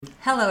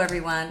Hello,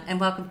 everyone, and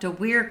welcome to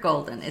We're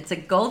Golden. It's a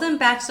Golden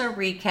Bachelor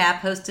recap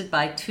hosted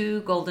by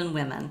two golden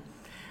women.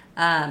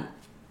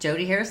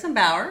 Jody Harrison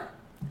Bauer.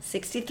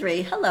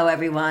 63. Hello,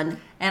 everyone.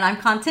 And I'm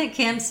Content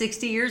Kim,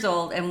 60 years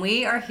old, and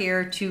we are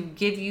here to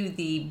give you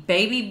the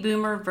baby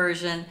boomer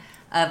version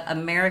of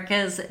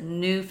America's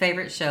new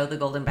favorite show, The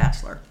Golden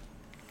Bachelor.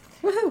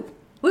 Woohoo!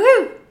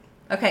 Woohoo!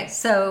 Okay,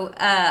 so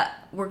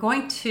we're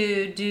going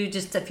to do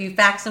just a few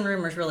facts and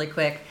rumors really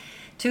quick.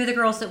 Two of the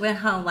girls that went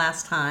home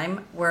last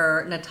time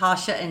were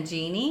Natasha and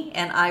Jeannie,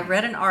 and I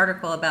read an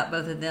article about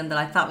both of them that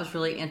I thought was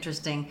really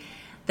interesting.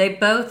 They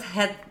both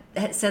had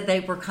said they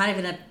were kind of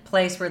in a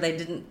place where they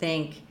didn't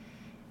think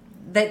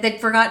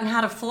they'd forgotten how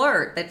to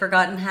flirt. They'd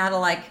forgotten how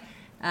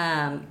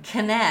to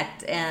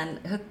connect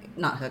and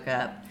not hook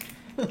up.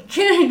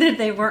 That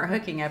they weren't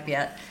hooking up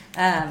yet,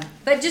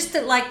 but just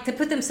to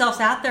put themselves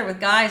out there with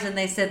guys. And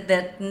they said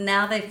that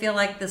now they feel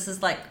like this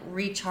is like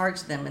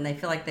recharged them, and they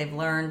feel like they've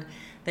learned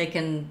they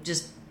can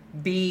just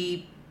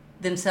be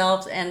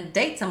themselves and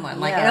date someone.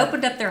 Like it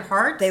opened up their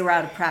hearts. They were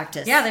out of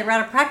practice. Yeah, they were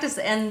out of practice,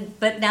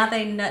 but now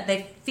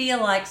they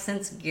feel like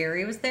since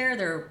Gary was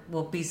there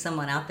will be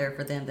someone out there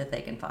for them that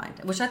they can find,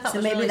 which I thought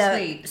was really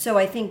sweet. So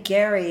I think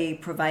Gary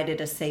provided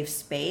a safe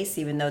space,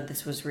 even though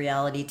this was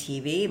reality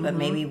TV. But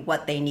maybe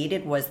what they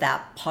needed was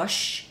that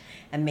push,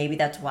 and maybe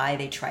that's why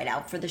they tried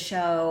out for the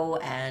show.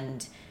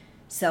 And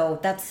so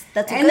that's a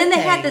good thing. And then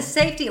they had the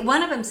safety.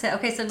 One of them said,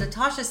 okay, so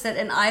Natasha said,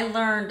 and I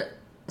learned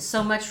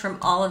so much from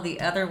all of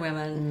the other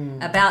women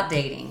about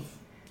dating.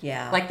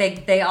 Yeah. Like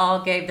they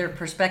all gave their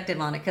perspective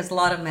on it, because a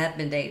lot of them had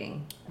been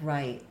dating.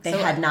 Right. They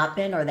had not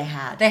been, or they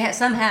had? They had.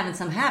 Some have and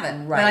some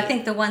haven't. Right. But I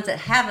think the ones that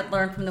haven't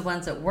learned from the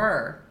ones that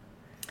were.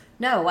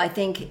 No, I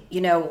think,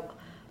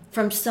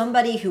 from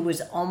somebody who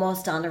was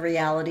almost on a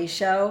reality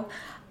show,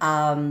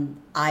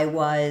 I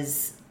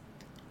was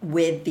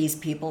with these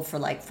people for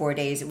like 4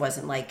 days. It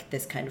wasn't like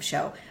this kind of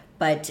show.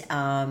 But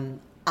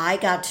I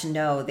got to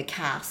know the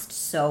cast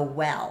so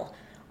well.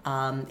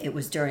 It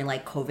was during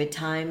like COVID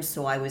times,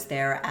 so I was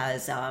there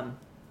as a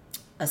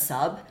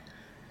sub.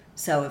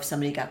 So if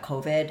somebody got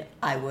COVID,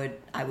 I would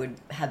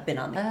have been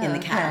in the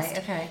cast.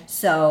 Okay.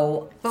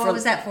 So, but what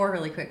was that for,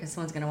 really quick? Because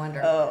someone's going to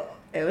wonder. Oh,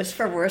 it was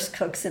for Worst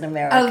Cooks in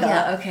America. Oh,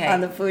 yeah, okay. On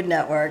the Food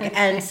Network.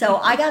 And so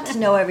I got to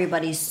know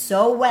everybody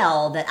so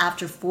well that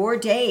after 4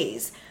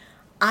 days,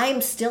 I'm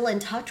still in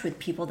touch with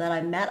people that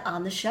I met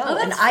on the show. Oh,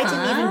 that's I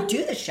fun. didn't even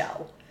do the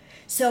show.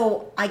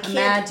 So I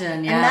can't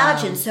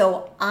imagine.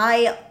 So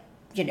I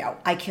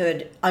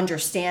could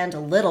understand a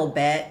little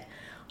bit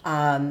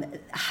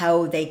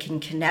how they can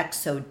connect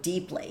so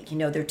deeply.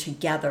 They're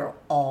together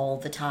all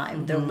the time.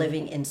 Mm-hmm. They're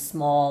living in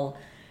small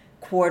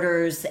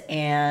quarters,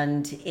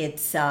 and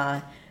it's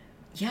I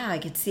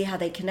could see how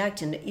they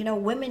connect. And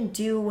women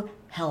do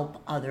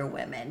help other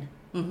women.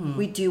 Mm-hmm.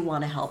 We do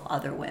want to help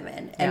other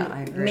women, and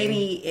I agree.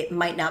 Maybe it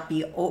might not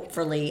be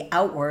overly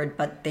outward,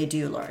 but they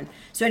do learn.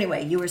 So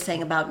anyway, you were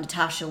saying about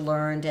Natasha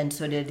learned, and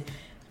so did.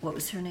 What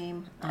was her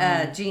name?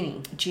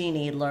 Jeannie.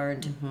 Jeannie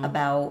learned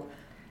about,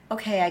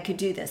 okay, I could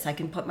do this. I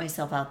can put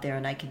myself out there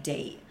and I could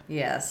date.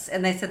 Yes.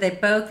 And they said they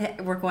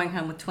both were going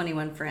home with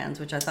 21 friends,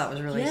 which I thought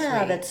was really sweet.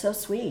 Yeah, that's so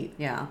sweet.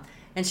 Yeah.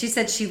 And she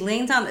said she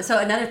leans on... So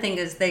another thing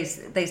is they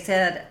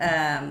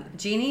said...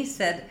 Jeannie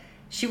said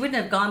she wouldn't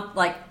have gone...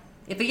 Like,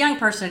 if a young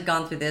person had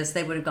gone through this,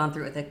 they would have gone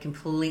through it with a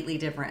completely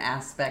different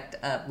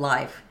aspect of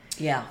life.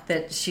 Yeah.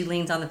 That she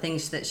leans on the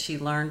things that she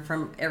learned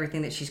from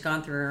everything that she's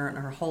gone through in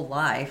her whole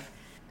life.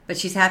 But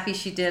she's happy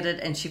she did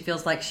it, and she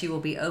feels like she will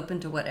be open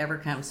to whatever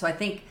comes. So I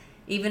think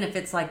even if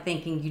it's like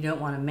thinking you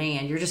don't want a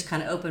man, you're just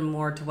kind of open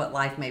more to what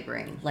life may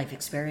bring. Life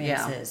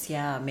experiences,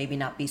 yeah. Maybe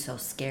not be so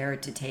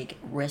scared to take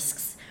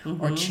risks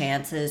or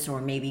chances,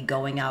 or maybe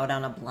going out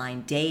on a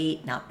blind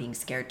date, not being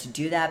scared to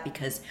do that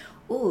because...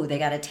 Ooh, they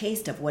got a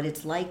taste of what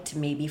it's like to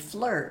maybe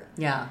flirt.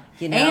 Yeah.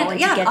 And to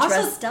get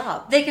dressed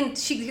up. They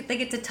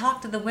get to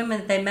talk to the women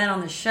that they met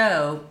on the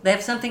show. They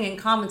have something in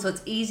common, so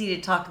it's easy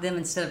to talk to them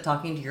instead of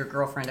talking to your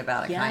girlfriend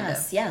about it, kind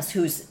of. Yes,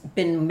 who's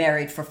been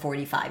married for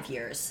 45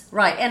 years.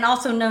 Right, and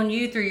also known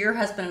you through your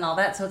husband and all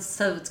that, so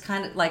it's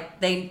kind of like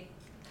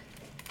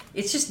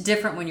it's just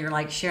different when you're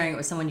like sharing it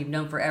with someone you've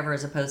known forever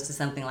as opposed to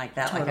something like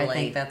that. Totally. Like, I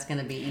think that's going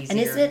to be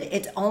easier. And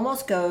it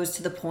almost goes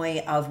to the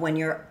point of when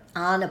you're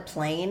on a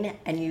plane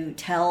and you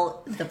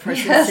tell the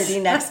person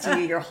sitting next to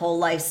you your whole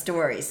life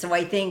story. So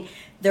I think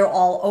they're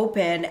all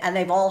open, and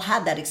they've all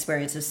had that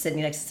experience of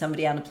sitting next to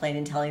somebody on a plane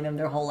and telling them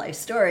their whole life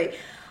story.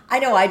 I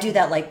know I do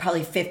that like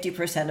probably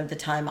 50% of the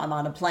time I'm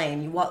on a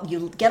plane.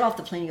 You get off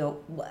the plane, you go,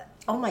 what?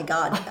 Oh my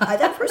God,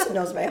 that person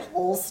knows my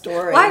whole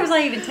story. Why was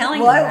I even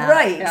telling them that?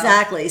 Right,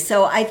 exactly.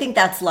 So I think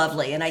that's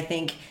lovely. And I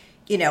think,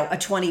 a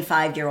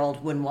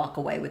 25-year-old wouldn't walk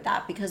away with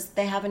that because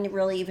they haven't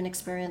really even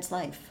experienced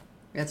life.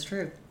 That's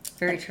true.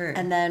 Very true.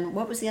 And then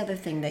what was the other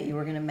thing that you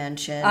were going to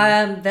mention?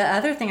 The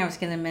other thing I was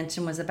going to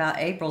mention was about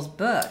April's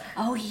book.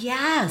 Oh,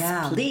 yes.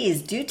 Yeah.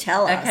 Please do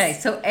tell us. Okay,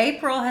 so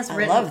April has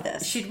written... I love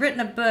this. She'd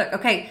written a book.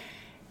 Okay,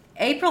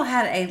 April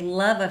had a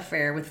love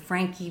affair with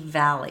Frankie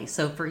Valli.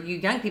 So for you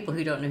young people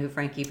who don't know who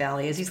Frankie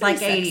Valli is, he's like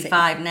Pretty sexy.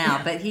 85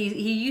 now, but he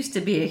used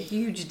to be a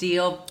huge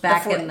deal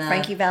back in the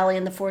Frankie Valli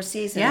in the Four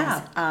Seasons.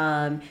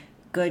 Yeah.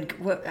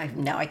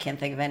 Now I can't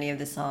think of any of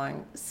the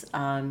songs.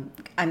 I'm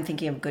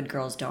thinking of Good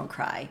Girls Don't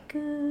Cry.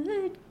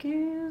 Good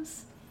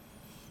girls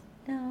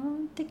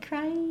don't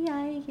cry.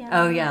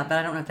 Oh yeah, but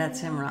I don't know if that's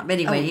him or not. But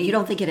anyway, You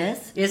don't think it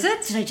is? Is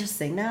it? Did I just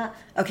sing that?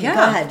 Okay, Yeah.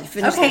 go ahead.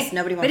 Finish okay. this.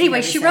 Nobody wants But to anyway,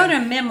 hear me she sing. wrote a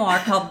memoir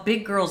called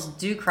 "Big Girls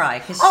Do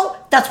Cry." Oh,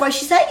 that's why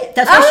she sang it.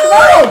 That's why she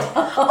wrote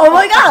it. Oh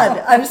my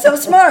God, I'm so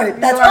smart.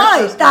 That's You are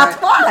why. so That's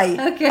smart.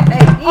 why. Okay.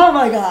 Oh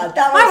my God,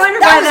 that was I wonder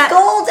that why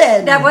was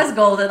golden. That was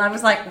golden. I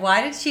was like,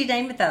 why did she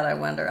name it that? I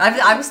wonder.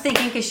 I was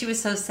thinking because she was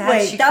so sad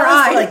Wait, she that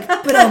cried.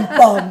 was like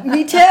bum.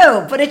 Me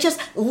too. But it just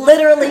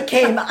literally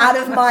came out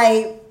of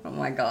my oh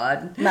my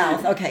God.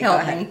 mouth. Okay, go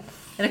Help ahead. me.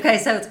 Okay,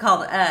 so it's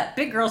called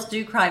Big Girls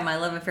Do Cry, My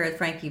Love Affair with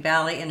Frankie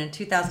Valli. And in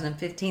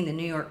 2015, the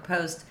New York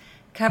Post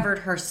covered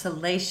her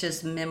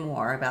salacious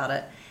memoir about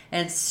it.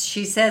 And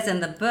she says in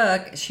the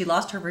book, she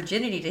lost her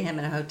virginity to him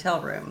in a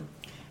hotel room.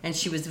 And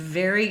she was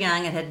very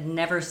young and had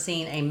never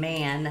seen a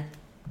man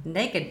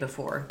naked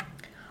before.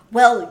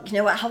 Well, you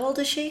know what? How old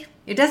is she?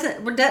 It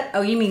doesn't,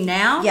 oh, you mean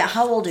now? Yeah,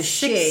 how old is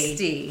she?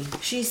 60.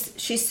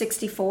 She's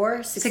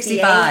 64,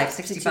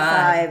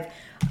 65.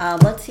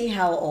 Let's see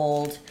how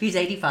old. He's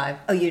 85.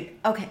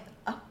 Okay.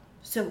 Oh,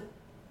 so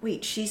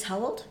wait, she's how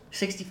old?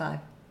 65.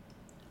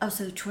 Oh,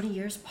 so 20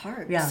 years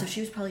apart. Yeah. So she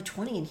was probably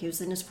 20 and he was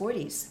in his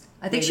 40s.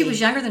 I think she was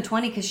younger than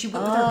 20 because she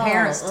went with her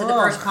parents to the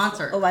first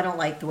concert. Oh, I don't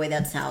like the way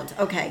that sounds.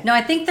 Okay. No,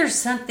 I think there's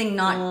something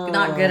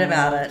not good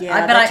about it. yeah,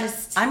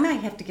 I might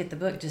have to get the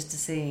book just to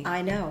see.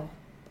 I know.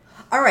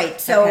 All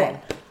right, so Okay.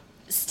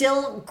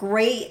 still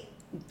great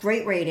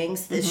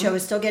ratings. The show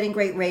is still getting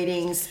great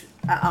ratings.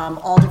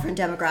 All different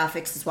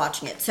demographics is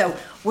watching it. So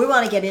we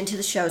want to get into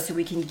the show so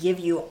we can give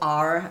you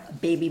our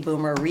baby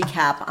boomer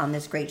recap on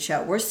this great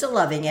show. We're still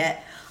loving it.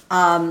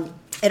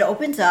 It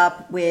opens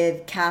up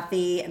with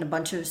Kathy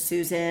and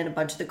Susan, a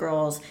bunch of the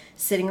girls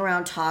sitting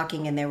around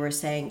talking, and they were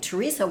saying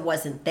Teresa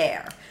wasn't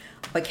there,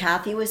 but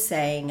Kathy was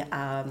saying,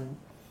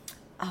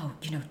 "Oh,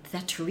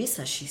 that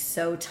Teresa, she's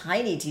so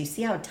tiny. Do you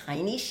see how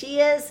tiny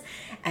she is?"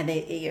 And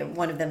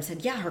one of them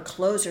said, "Yeah, her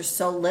clothes are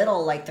so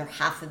little, like they're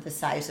half of the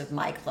size of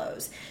my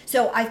clothes."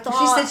 So I thought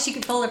She said she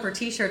could fold up her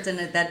t-shirts and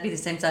that'd be the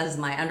same size as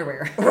my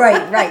underwear.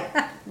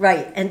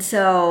 right. And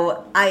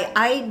so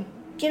I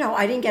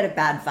didn't get a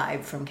bad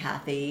vibe from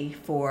Kathy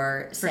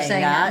for saying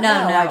that.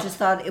 No. I just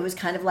thought it was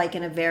kind of like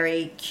in a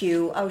very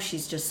cute,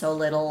 she's just so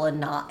little and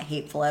not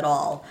hateful at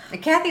all.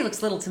 And Kathy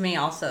looks little to me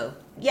also.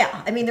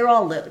 Yeah, I mean, they're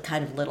all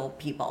kind of little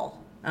people.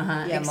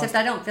 Yeah, Except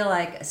I don't feel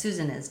like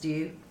Susan is. Do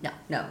you?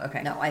 No.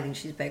 Okay. No, I think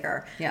she's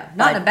bigger. Yeah,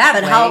 not in a bad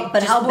way.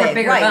 But just how more big?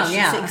 bigger Right, bone,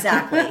 yeah.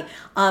 Exactly.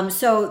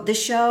 So the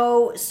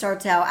show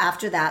starts out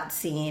after that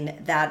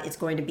scene that it's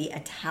going to be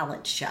a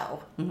talent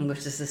show.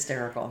 Which is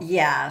hysterical.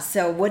 Yeah.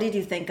 So what did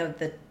you think of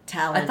the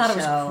talent show? I thought it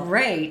was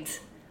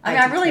great.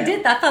 I did really too.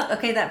 did. I thought,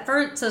 okay, that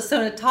first,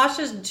 so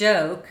Natasha's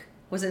joke,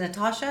 was it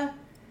Natasha?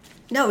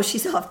 No,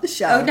 she's off the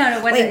show. Oh, no,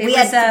 it wasn't.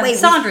 It was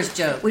Sandra's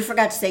joke. We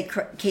forgot to say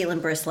Caitlin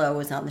Brislow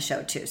was on the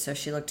show, too, so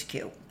she looked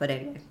cute. But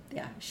anyway,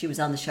 yeah, she was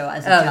on the show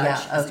as a judge.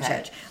 Yeah, as a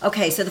judge.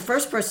 Okay, so the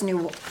first person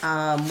who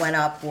went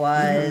up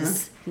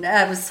was...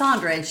 It was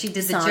Sandra, and she did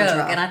the Sandra.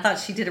 joke, and I thought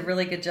she did a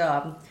really good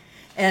job.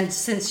 And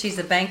since she's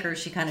a banker,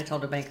 she kind of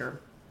told a banker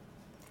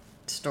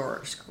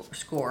score.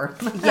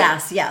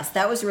 Yes,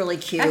 that was really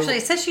cute. Actually,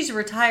 it says she's a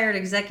retired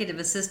executive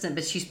assistant,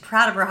 but she's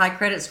proud of her high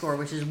credit score,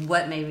 which is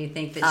what made me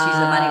think that she's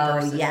a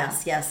money person.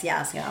 Yes.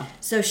 Yeah.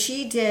 So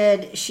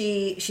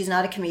she's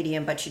not a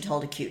comedian, but she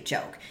told a cute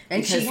joke.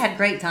 And she had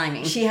great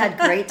timing. She had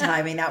great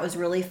timing. That was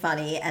really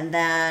funny. And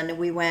then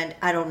we went,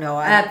 I don't know.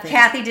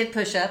 Kathy did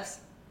push-ups.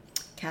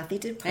 Kathy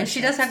did push-ups. And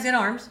she does have good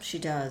arms. She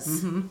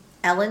does.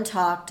 Ellen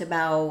talked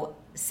about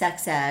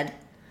sex ed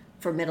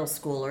for middle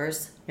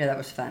schoolers. Yeah, that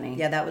was funny.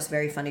 Yeah, that was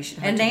very funny.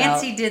 And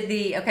Nancy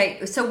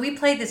did so we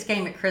played this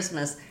game at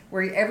Christmas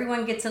where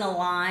everyone gets in a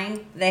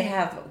line. They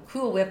have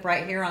Cool Whip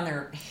right here on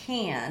their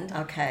hand.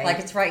 Okay. Like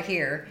it's right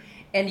here.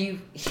 And you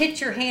hit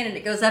your hand and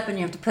it goes up and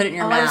you have to put it in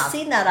your mouth. I've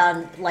seen that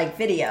on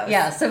videos.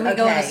 Yeah, so we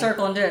go in a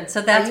circle and do it.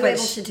 So that's Are you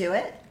able to do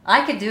it?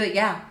 I could do it,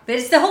 yeah. But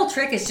it's the whole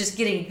trick is just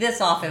getting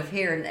this off of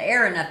here and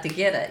air enough to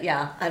get it,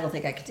 yeah. I don't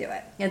think I could do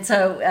it. And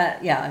so,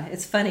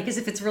 it's funny because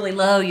if it's really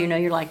low,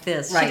 you're like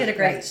this. Right, she did a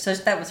great, so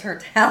that was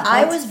her talent.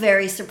 I was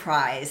very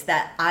surprised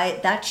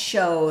that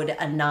showed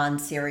a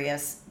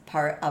non-serious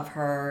part of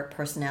her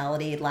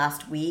personality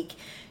last week.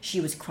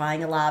 She was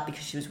crying a lot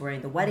because she was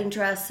wearing the wedding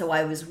dress, so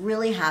I was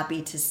really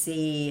happy to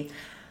see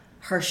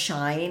her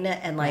shine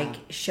and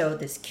show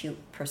this cute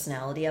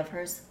personality of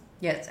hers.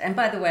 Yes, and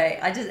by the way,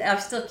 I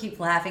still keep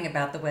laughing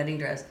about the wedding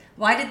dress.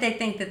 Why did they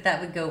think that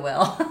would go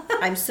well?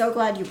 I'm so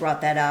glad you brought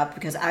that up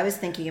because I was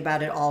thinking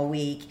about it all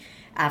week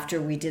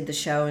after we did the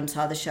show and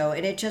saw the show,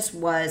 and it just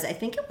was, I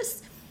think it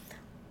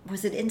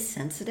was it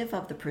insensitive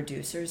of the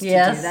producers to do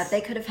that?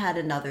 They could have had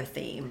another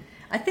theme.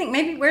 I think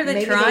maybe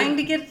they're trying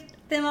to get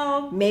them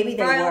all Maybe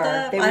they riled were.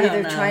 up? They were I don't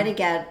either know. trying to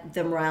get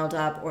them riled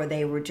up, or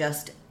they were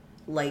just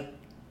like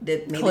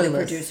maybe the Clueless.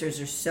 producers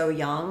are so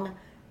young,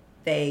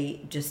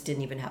 they just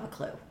didn't even have a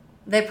clue.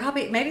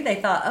 Maybe they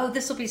thought, oh,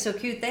 this will be so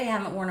cute. They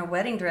haven't worn a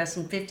wedding dress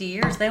in 50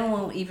 years. They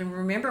won't even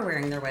remember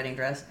wearing their wedding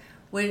dress.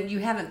 When you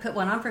haven't put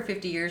one on for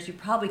 50 years, you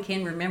probably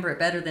can remember it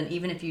better than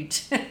even if you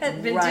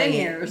had been 10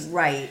 years.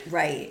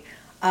 Right.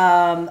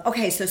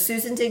 Okay, so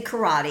Susan did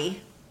karate.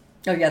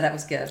 Oh, yeah, that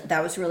was good.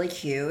 That was really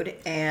cute.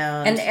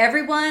 And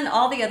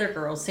All the other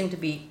girls seemed to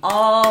be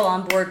all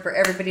on board for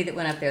everybody that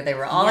went up there. They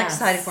were all Yes.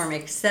 excited for him,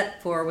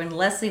 except for when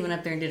Leslie went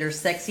up there and did her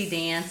sexy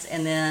dance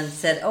and then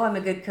said, oh, I'm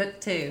a good cook,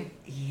 too.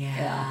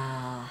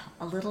 yeah,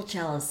 a little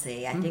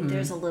jealousy. I think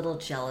there's a little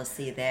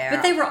jealousy there.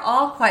 But they were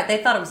all quiet.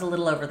 They thought it was a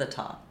little over the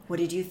top. What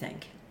did you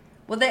think?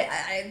 Well, they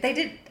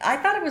did. I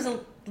thought it was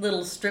a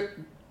little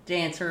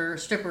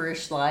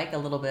stripperish like a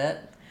little bit.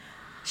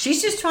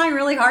 She's just trying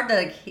really hard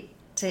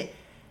to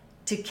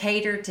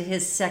cater to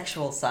his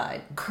sexual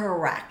side.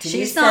 Correct. And She's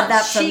you said not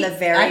that from the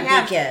very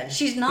beginning.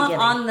 She's not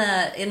on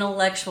the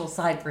intellectual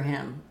side for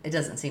him. It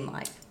doesn't seem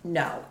like.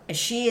 No,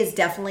 she is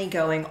definitely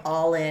going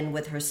all in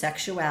with her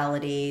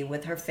sexuality,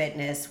 with her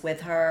fitness,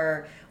 with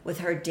her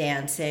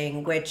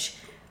dancing. Which,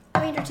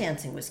 I mean, her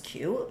dancing was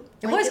cute.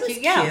 It was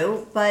cute, yeah.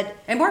 But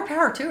And more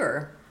power to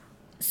her.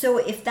 so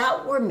if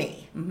that were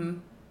me,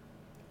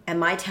 and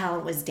my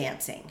talent was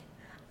dancing,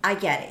 I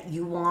get it.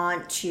 You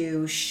want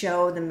to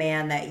show the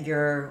man that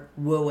you're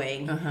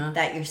wooing,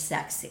 that you're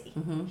sexy.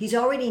 He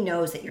already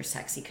knows that you're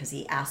sexy because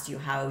he asked you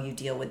how you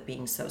deal with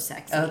being so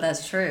sexy. Oh,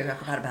 that's true. I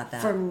forgot about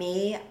that. For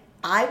me,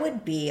 I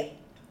would be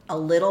a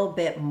little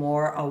bit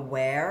more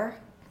aware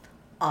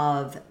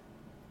of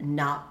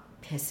not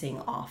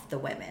pissing off the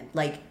women.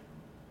 Like,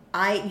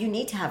 you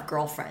need to have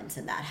girlfriends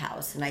in that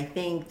house, and I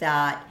think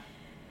that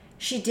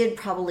she did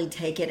probably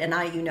take it, and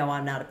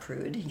I'm not a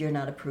prude. You're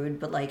not a prude,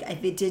 but like I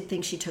did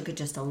think she took it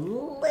just a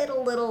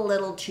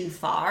little too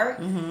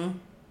far,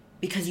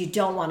 because you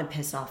don't want to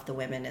piss off the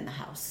women in the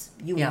house.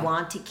 You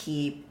got to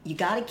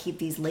keep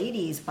these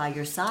ladies by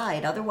your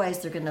side, otherwise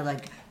they're gonna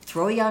like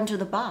throw you under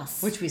the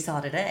bus. Which we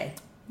saw today.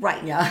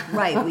 Right, Yeah.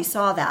 right. We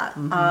saw that.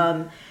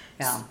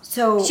 Yeah.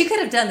 So She could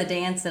have done the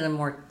dance in a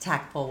more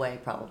tactful way,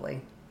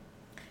 probably.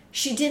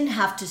 she didn't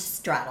have to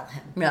straddle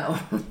him. No.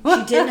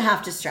 She didn't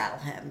have to straddle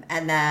him,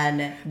 and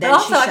then But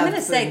also, she I'm shoved going to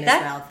food in say his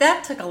that mouth.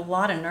 that took a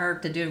lot of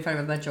nerve to do in front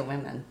of a bunch of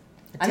women.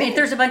 I mean, did. if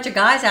there's a bunch of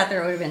guys out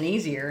there, it would have been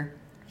easier.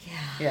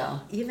 Yeah.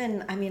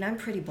 Even, I mean, I'm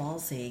pretty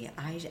ballsy.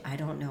 I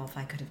don't know if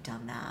I could have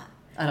done that.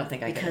 I don't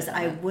think I could Because have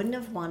I done that. wouldn't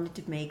have wanted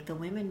to make the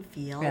women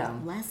feel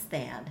less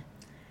than.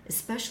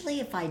 Especially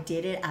if I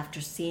did it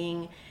after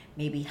seeing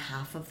maybe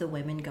half of the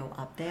women go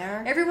up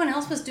there Everyone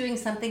else was doing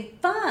something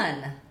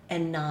fun.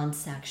 and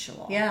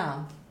non-sexual.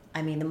 Yeah.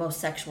 I mean, the most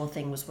sexual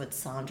thing was what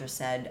Sandra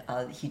said.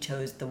 He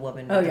chose the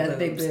woman with Oh, the yeah, boobs.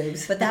 the big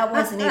boobs. But that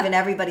wasn't even,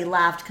 everybody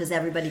laughed because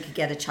everybody could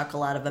get a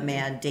chuckle out of a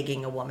man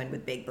digging a woman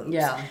with big boobs.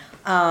 Yeah.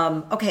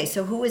 Okay,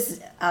 so who was,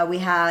 we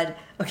had,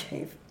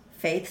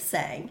 Faith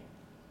sang.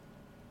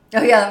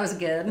 Oh, yeah, that was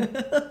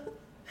good.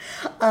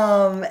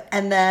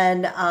 And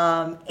then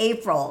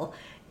April,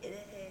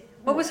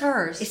 What was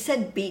hers? it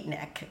said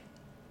beatnik.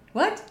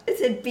 What? It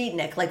said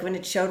beatnik. Like when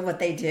it showed what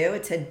they do,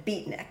 it said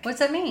beatnik. What's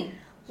that mean?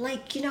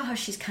 Like, you know how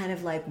she's kind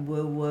of like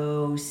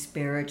woo-woo,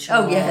 spiritual.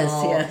 Oh,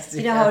 yes.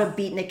 You know how a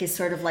beatnik is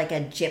sort of like a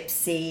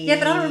gypsy. Yeah,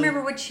 but I don't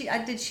remember what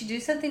did she do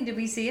something? Did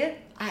we see it?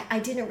 I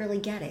didn't really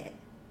get it.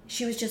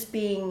 She was just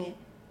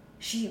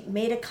she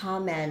made a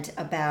comment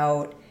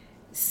about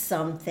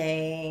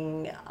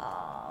something,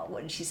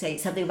 what did she say?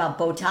 Something about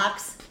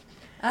Botox.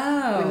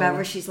 Oh.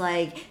 Remember, she's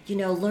like,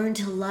 learn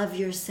to love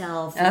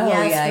yourself. Oh,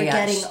 yes, yeah, we're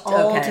yeah. getting Okay.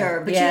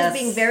 older. But Yes. she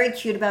was being very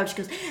cute about it. She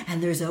goes,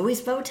 and there's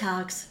always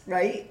Botox,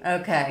 right?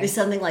 Okay. Or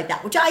something like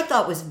that, which I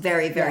thought was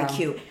very, very Yeah.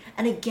 cute.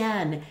 And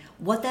again,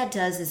 what that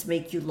does is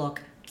make you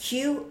look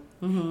cute.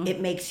 Mm-hmm.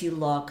 It makes you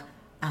look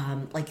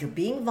like you're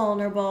being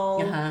vulnerable.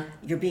 Uh-huh.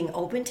 You're being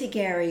open to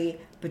Gary,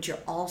 but you're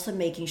also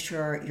making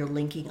sure you're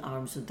linking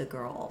arms with the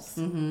girls.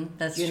 Mm-hmm.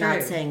 That's You're true.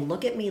 not saying,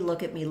 look at me,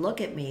 look at me, look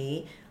at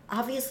me.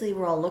 Obviously,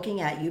 we're all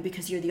looking at you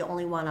because you're the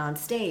only one on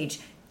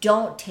stage.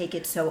 Don't take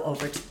it so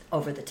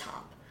over the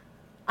top.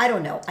 I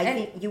don't know. I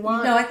think you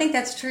want... No, I think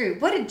that's true.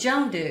 What did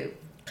Joan do?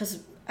 Because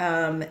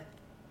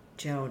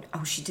Joan...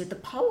 Oh, she did the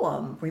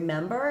poem,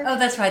 remember? Oh,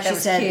 that's right. That She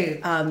was said,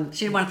 cute.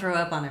 She didn't want to throw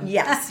up on him.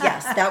 Yes.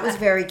 That was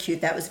very cute.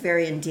 That was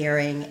very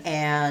endearing.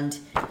 And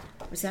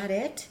was that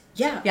it?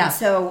 Yeah. Yeah.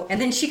 And And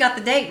then she got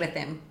the date with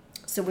him.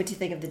 so what do you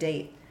think of the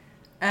date?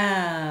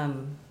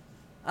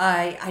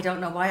 I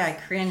don't know why I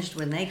cringed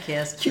when they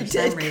kissed You for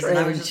some did reason.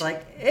 I was cringe. just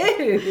like,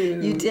 ew.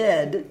 You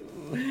did.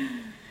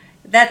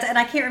 And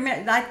I can't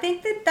remember. I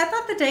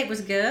thought the date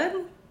was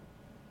good.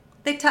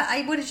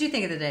 What did you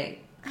think of the date?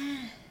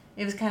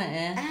 It was kind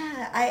of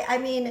I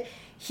mean,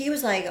 he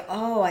was like,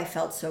 oh, I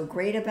felt so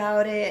great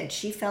about it. And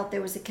she felt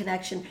there was a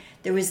connection.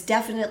 There was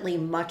definitely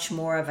much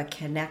more of a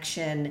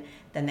connection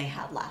than they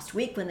had last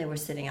week when they were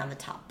sitting on the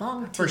top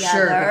bunk for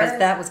together. sure, because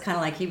that was kind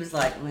of like he was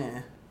like,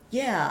 meh.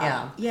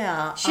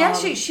 Yeah.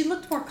 She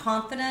looked more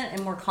confident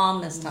and more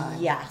calm this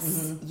time.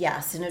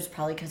 Yes, and it was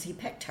probably because he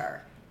picked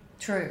her.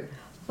 True.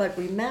 But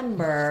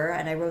remember,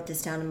 and I wrote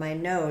this down in my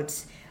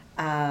notes,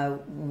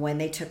 when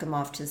they took him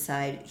off to the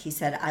side, he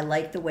said, "I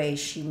like the way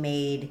she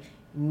made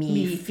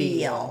me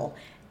feel."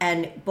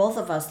 And both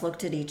of us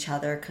looked at each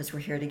other because we're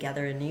here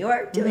together in New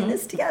York doing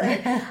this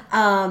together.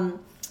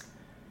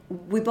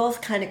 We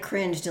both kind of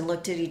cringed and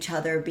looked at each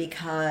other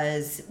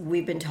because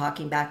we've been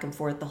talking back and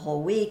forth the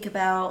whole week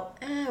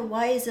about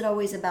why is it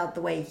always about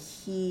the way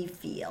he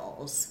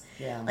feels?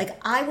 Yeah. Like,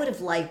 I would have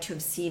liked to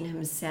have seen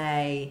him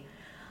say,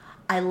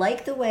 I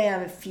like the way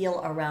I feel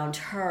around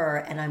her,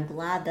 and I'm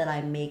glad that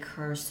I make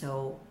her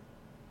feel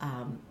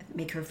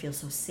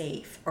so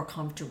safe or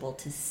comfortable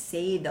to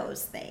say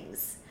those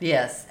things.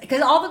 Yes,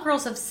 because all the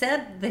girls have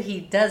said that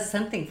he does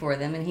something for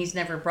them, and he's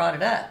never brought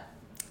it up.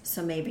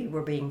 So maybe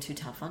we're being too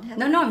tough on him?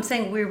 No, I'm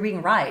saying we're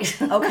being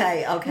right.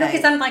 Okay. No,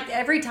 because I'm like,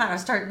 every time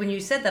when you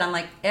said that, I'm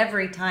like,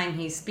 every time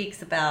he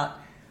speaks about,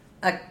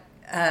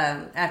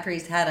 after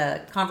he's had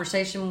a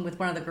conversation with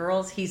one of the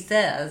girls, he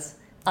says,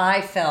 I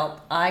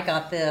felt, I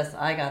got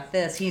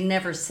this. He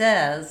never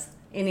says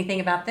anything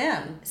about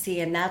them.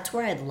 See, and that's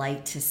where I'd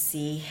like to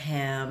see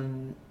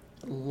him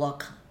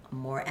look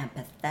more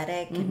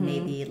empathetic and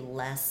maybe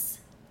less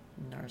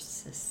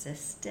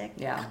narcissistic.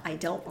 Yeah. I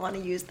don't want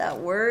to use that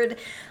word.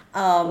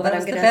 But but was I'm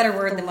going the to better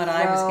word than what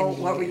I was going to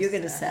use. What were you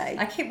going to say?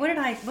 I can't. What did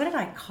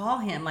I call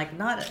him? Like,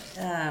 not.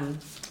 I'm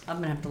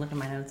going to have to look at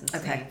my notes and see.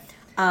 Okay.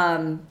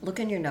 Look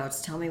in your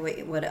notes. Tell me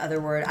what other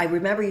word. I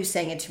remember you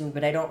saying it to me,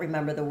 but I don't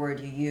remember the word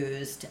you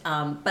used.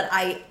 But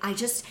I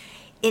just,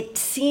 it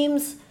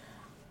seems,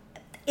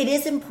 it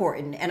is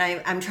important. And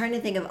I'm trying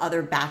to think of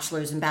other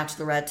bachelors and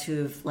bachelorettes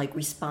who've like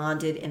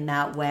responded in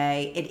that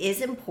way. It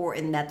is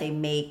important that they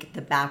make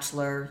the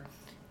bachelor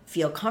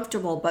feel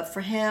comfortable. But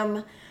for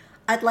him,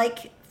 I'd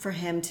like for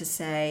him to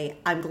say,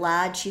 I'm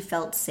glad she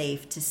felt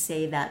safe to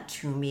say that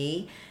to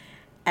me.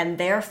 And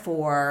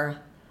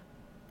therefore,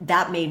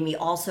 that made me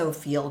also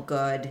feel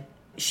good.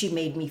 She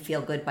made me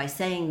feel good by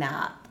saying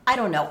that. I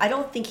don't know. I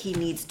don't think he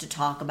needs to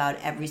talk about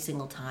every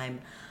single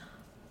time.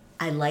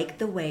 I like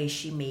the way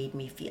she made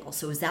me feel.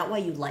 So is that why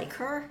you like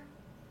her?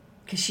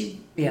 Because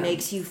she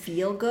makes you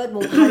feel good?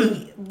 Well, how do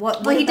you,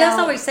 what he about, does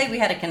always say we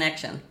had a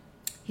connection.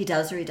 He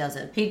does or he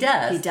doesn't? He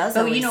does. He does.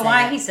 But you know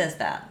why he says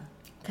that?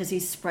 Because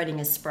he's spreading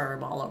his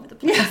sperm all over the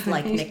place,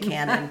 like Nick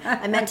Cannon.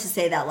 I meant to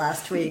say that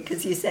last week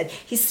because you said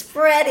he's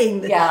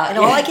spreading. And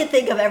all I could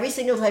think of every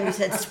single time you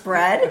said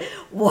spread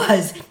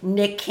was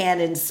Nick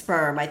Cannon's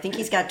sperm. I think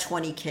he's got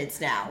 20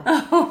 kids now.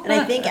 And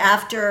I think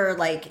after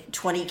like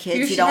 20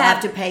 kids, you don't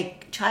have to pay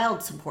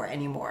child support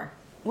anymore.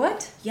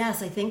 What?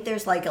 Yes, I think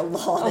there's like a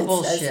law that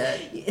bullshit.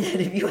 says that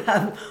if you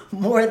have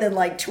more than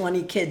like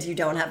 20 kids, you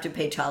don't have to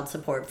pay child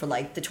support for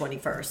like the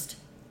 21st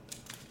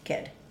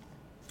kid.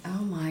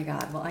 Oh my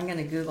God! Well, I'm going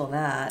to Google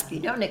that.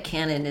 You know, Nick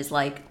Cannon is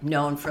like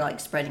known for like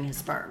spreading his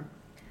sperm.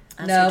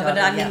 No, but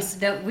I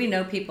mean, we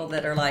know people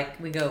that are like,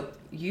 we go,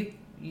 you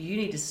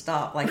need to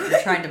stop. Like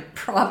you're trying to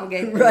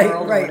propagate the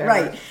world.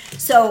 Right.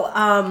 So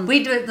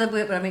we do it.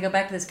 Let me go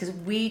back to this because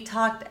we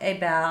talked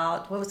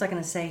about what was I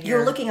going to say here? You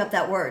were looking up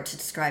that word to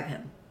describe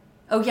him.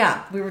 Oh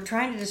yeah, we were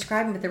trying to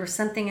describe him, but there was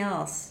something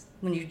else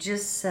when you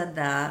just said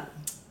that.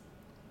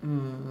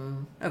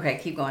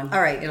 Okay, keep going.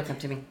 All right, it'll come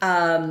to me.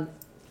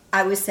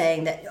 I was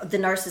saying that the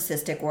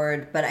narcissistic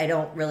word, but I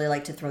don't really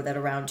like to throw that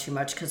around too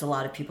much because a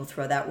lot of people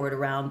throw that word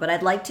around. But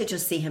I'd like to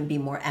just see him be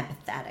more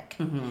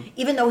empathetic,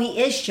 even though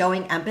he is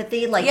showing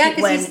empathy. Like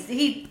because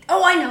he.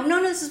 Oh, I know.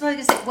 No, this is what I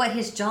was going to say. What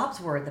his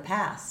jobs were in the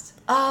past.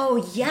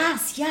 Oh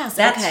yes.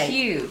 That's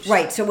huge.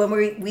 Right. So when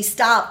we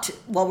stopped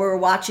while we were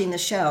watching the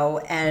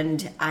show,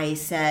 and I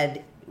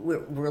said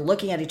we're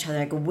looking at each other.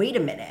 I go, wait a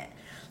minute.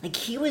 Like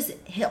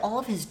all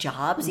of his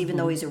jobs, even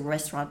though he's a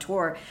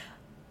restaurateur.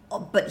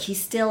 But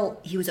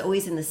he was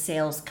always in the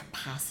sales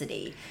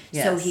capacity.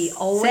 Yes. So he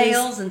always...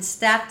 Sales and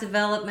staff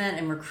development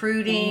and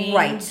recruiting.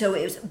 Right. So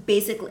it was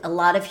basically a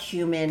lot of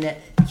human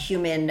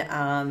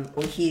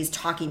he's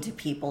talking to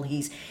people.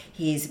 He's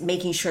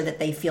making sure that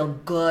they feel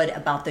good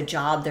about the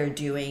job they're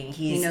doing.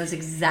 He knows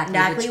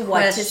exactly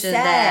what to say.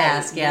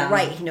 Ask. Yeah.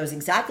 Right. He knows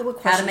exactly what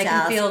questions to ask.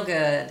 How to make them feel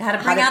good. How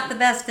to bring out the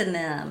best in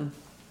them.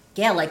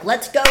 Yeah, like,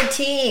 let's go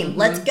team.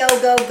 Let's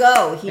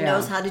go. He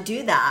knows how to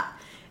do that.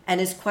 And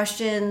his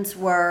questions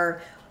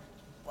were...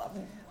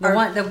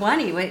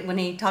 when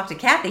he talked to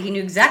Kathy, he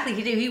knew exactly.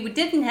 He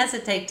didn't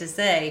hesitate to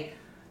say,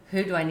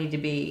 who do I need to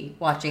be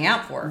watching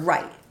out for?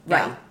 Right.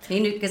 He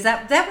knew, because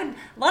that would...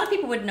 A lot of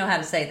people wouldn't know how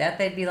to say that.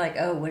 They'd be like,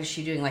 oh, what is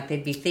she doing? Like,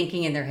 they'd be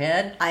thinking in their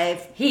head.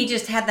 He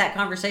just had that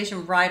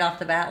conversation right off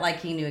the bat,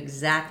 like he knew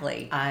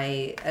exactly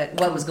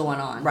what was going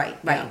on. Right.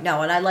 Yeah.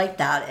 No, and I like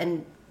that.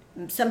 And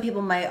some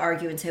people might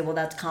argue and say, well,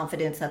 that's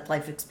confidence, that's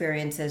life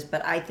experiences,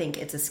 but I think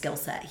it's a skill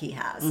set he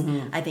has.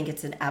 I think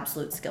it's an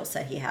absolute skill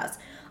set he has.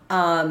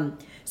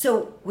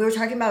 So we were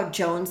talking about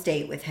Joan's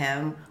date with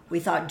him. We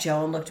thought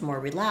Joan looked more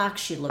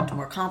relaxed. She looked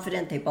more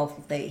confident.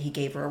 He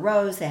gave her a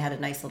rose. They had a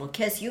nice little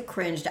kiss. You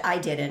cringed. I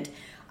didn't.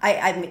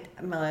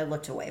 I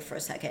looked away for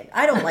a second.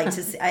 I don't like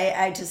to see,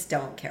 I just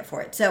don't care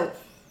for it. So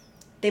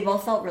they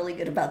both felt really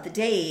good about the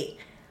date.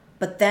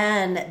 But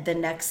then the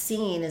next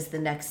scene is the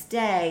next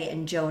day,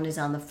 and Joan is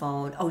on the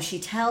phone. Oh, she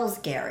tells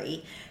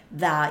Gary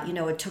that,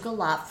 it took a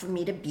lot for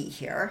me to be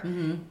here.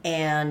 Mm-hmm.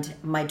 And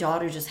my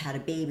daughter just had a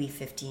baby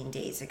 15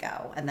 days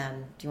ago. And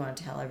then, do you want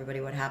to tell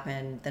everybody what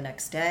happened the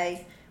next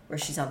day, where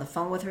she's on the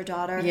phone with her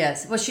daughter?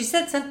 Yes. Well, she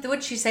said something. What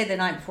did she say the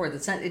night before?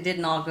 That it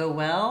didn't all go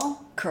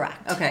well?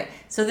 Correct. Okay.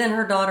 So then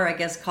her daughter, I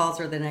guess, calls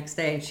her the next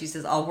day, and she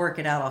says, I'll work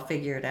it out. I'll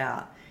figure it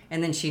out.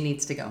 And then she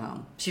needs to go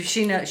home.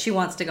 She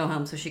wants to go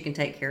home so she can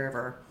take care of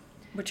her.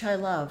 Which I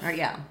love.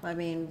 Yeah. I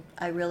mean,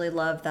 I really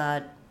love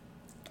that.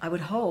 I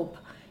would hope,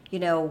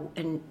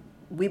 and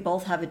we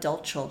both have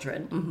adult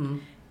children. Mm-hmm.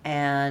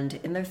 And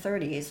in their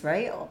 30s,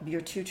 right?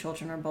 Your two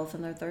children are both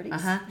in their 30s?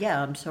 Uh-huh.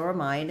 Yeah, and so are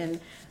mine. And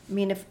I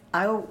mean, if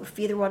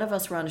either one of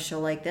us were on a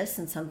show like this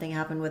and something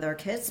happened with our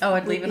kids... Oh,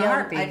 I'd leave in a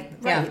heartbeat.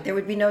 Right, there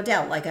would be no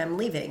doubt. Like, I'm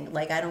leaving.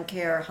 Like, I don't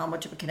care how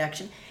much of a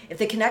connection. If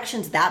the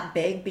connection's that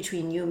big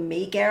between you and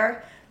me,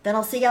 Gare, then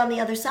I'll see you on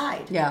the other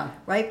side. Yeah.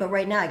 Right? But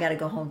right now, I got to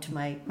go home to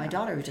my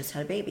daughter who just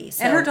had a baby.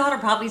 So. And her daughter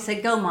probably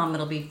said, go, Mom,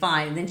 it'll be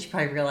fine. And then she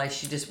probably realized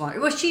she just wanted...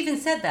 Well, she even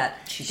said that.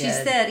 She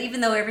said, even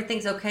though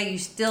everything's okay, you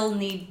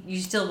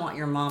still want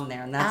your mom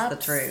there. And that's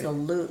the truth.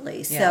 Absolutely.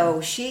 Yeah.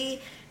 So she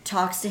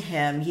talks to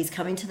him. He's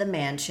coming to the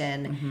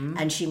mansion. Mm-hmm.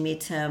 And she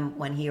meets him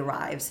when he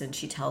arrives. And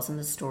she tells him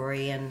the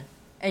story. And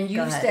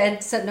you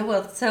said...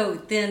 So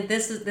then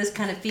this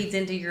kind of feeds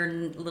into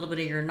a little bit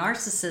of your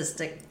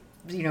narcissistic,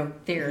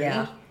 theory.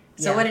 Yeah.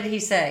 So what did he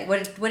say?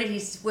 What did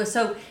he? Well,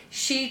 so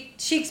she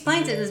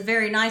explains it. It's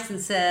very nice and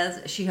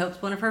says she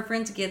hopes one of her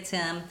friends gets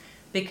him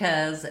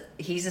because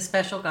he's a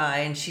special guy,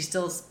 and she's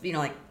still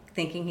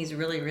thinking he's a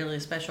really,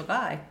 really special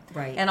guy.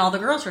 Right. And all the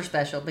girls are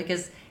special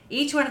because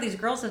each one of these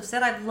girls have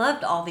said, "I've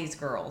loved all these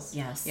girls."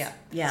 Yes. Yeah.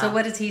 Yeah. So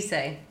what does he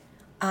say?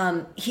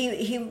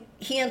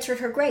 He answered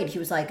her great. He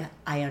was like,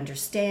 "I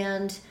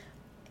understand."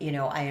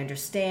 I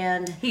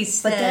understand. He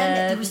said... But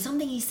then there was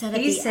something he said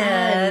at the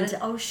end.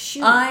 Oh,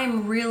 shoot.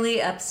 I'm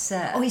really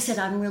upset. Oh, he said,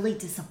 I'm really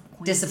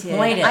disappointed.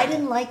 Disappointed. I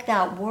didn't like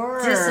that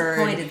word.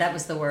 Disappointed, that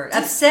was the word.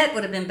 Upset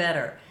would have been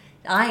better.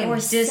 I am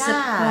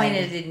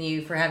disappointed in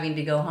you for having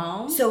to go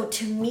home. So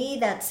to me,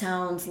 that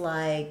sounds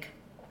like,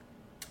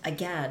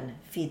 again,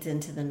 feeds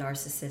into the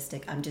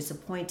narcissistic. I'm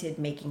disappointed,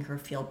 making her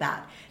feel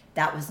bad.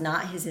 That was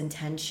not his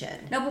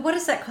intention. No, but what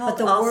is that called?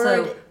 But the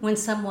also, word, when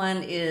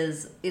someone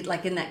is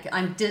like in that,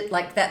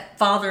 like that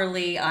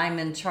fatherly, I'm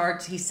in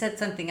charge. He said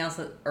something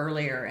else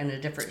earlier in a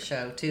different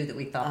show too that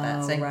we thought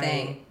that same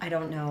thing. I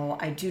don't know.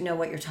 I do know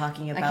what you're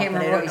talking about. I can't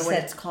remember but I don't know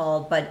what it's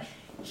called. But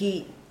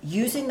he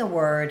using the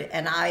word,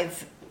 and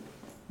I've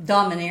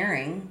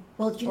domineering.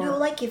 Well,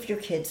 like if your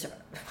kids,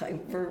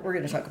 we're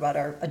going to talk about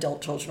our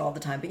adult children all the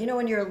time, but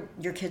when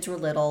your kids were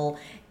little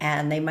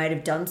and they might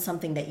have done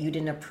something that you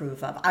didn't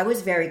approve of. I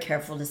was very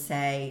careful to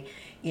say,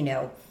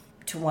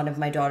 to one of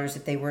my daughters,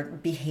 if they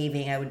weren't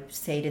behaving, I would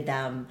say to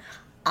them,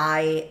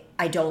 I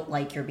don't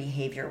like your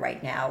behavior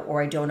right now,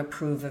 or I don't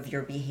approve of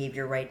your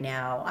behavior right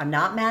now. I'm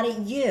not mad at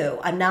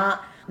you.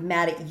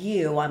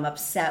 I'm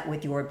upset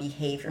with your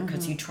behavior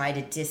because you try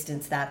to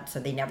distance that so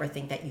they never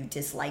think that you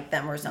dislike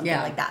them or something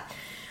like that.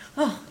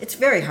 Oh, it's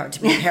very hard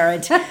to be a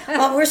parent.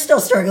 Well, we're still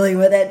struggling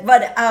with it.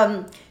 But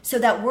so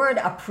that word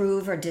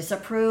approve or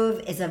disapprove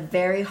is a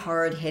very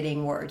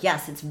hard-hitting word.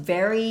 Yes, it's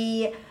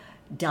very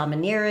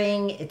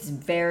domineering. It's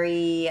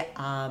very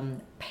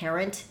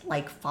parent,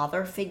 like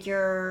father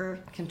figure.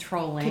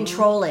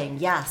 Controlling.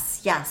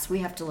 Yes. We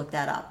have to look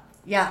that up.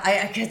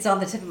 Yeah, it's on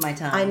the tip of my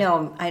tongue.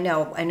 I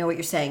know what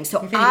you're saying.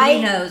 So if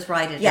anybody knows,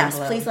 write it down Yes,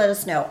 below. Please let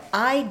us know.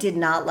 I did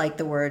not like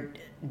the word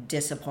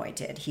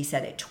disappointed. He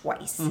said it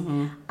twice.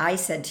 Mm-hmm. I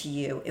said to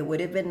you, it would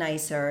have been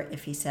nicer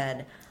if he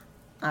said,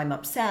 I'm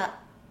upset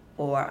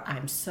or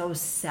I'm so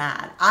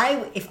sad.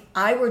 If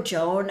I were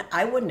Joan,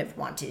 I wouldn't have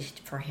wanted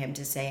for him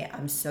to say,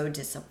 I'm so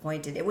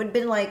disappointed. It would have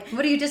been like...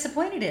 What are you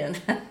disappointed in?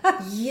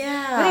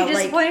 Yeah. What are you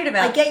disappointed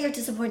about? I get you're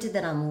disappointed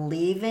that I'm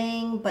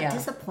leaving, but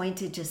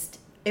disappointed just...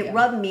 It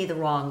rubbed me the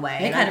wrong way.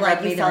 It kind of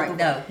rubbed me the wrong way.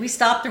 No, we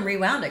stopped and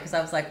rewound it because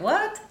I was like,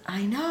 what?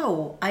 I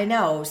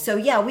know. So,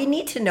 yeah, we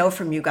need to know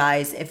from you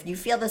guys if you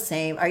feel the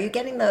same. Are you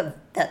getting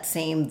that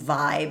same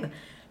vibe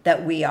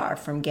that we are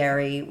from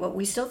Gary? Well,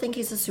 we still think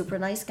he's a super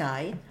nice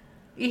guy.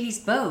 He's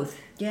both.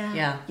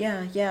 Yeah.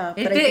 But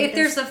if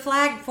there's a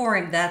flag for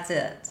him, that's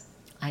it.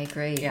 I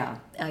agree. Yeah.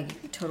 I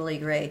totally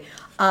agree.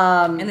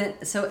 And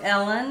then, so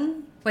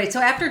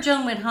after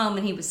Joan went home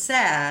and he was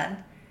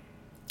sad...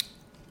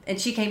 And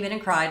she came in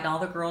and cried, and all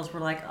the girls were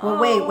like, oh.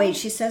 Well, wait.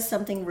 She says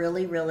something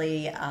really,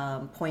 really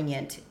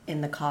poignant in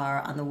the car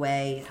on the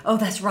way. Oh,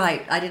 that's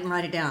right. I didn't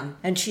write it down.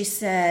 And she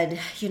said,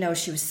 she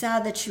was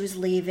sad that she was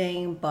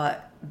leaving,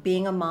 but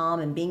being a mom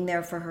and being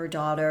there for her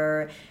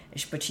daughter.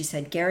 But she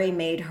said, Gary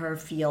made her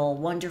feel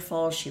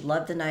wonderful. She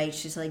loved the night.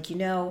 She's like,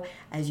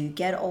 as you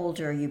get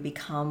older, you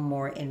become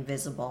more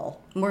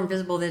invisible. More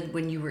invisible than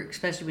when you were,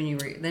 especially when you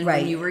were,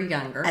 when you were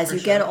younger. As you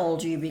get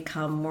older, you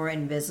become more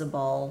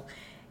invisible.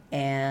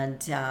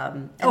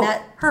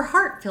 that her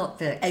heart felt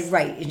fixed.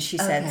 right. And she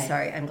said, Okay.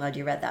 sorry, I'm glad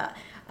you read that.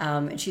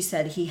 And she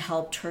said he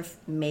helped her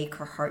make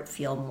her heart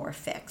feel more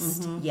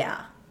fixed.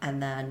 Yeah.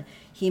 And then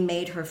he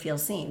made her feel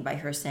seen by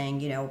her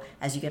saying,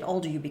 as you get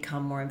older, you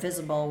become more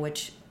invisible,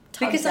 which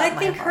tugs Because at I my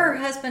think her heart.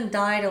 husband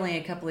died only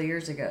a couple of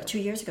years ago. 2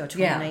 years ago,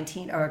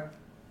 2019, or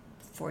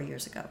 4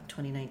 years ago,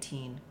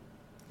 2019.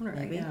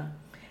 Maybe. Yeah.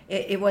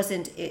 It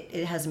wasn't.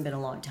 It hasn't been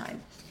a long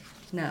time.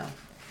 No.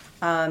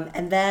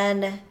 And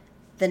then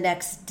the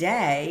next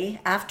day,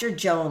 after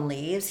Joan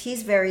leaves,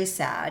 he's very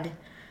sad.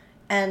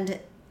 And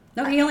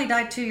No, he only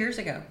died 2 years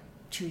ago.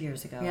 2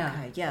 years ago. Yeah.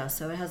 Okay. Yeah.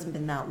 So it hasn't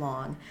been that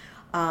long.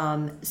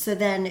 So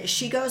then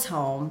she goes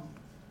home.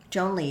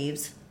 Joan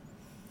leaves.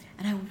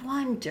 And I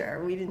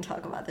wonder, we didn't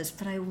talk about this,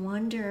 but I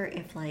wonder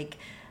if like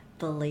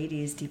the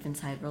ladies deep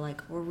inside were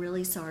like, we're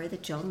really sorry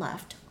that Joan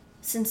left.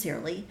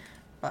 Sincerely.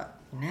 But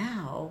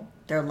now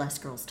there are less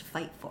girls to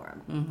fight for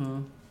him.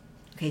 Mm-hmm.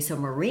 Okay, so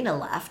Marina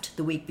left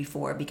the week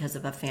before because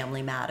of a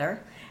family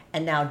matter.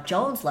 And now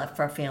Joan's left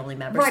for a family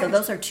member. Right. So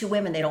those are two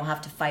women they don't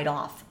have to fight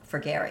off for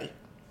Gary.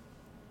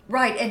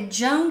 Right, and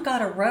Joan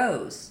got a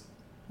rose,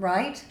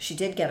 right? She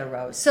did get a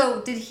rose.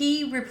 So did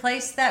he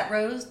replace that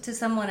rose to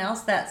someone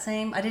else that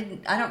same? I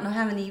don't know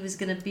how many he was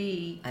going to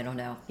be. I don't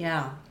know.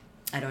 Yeah.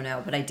 I don't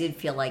know. But I did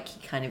feel like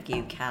he kind of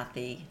gave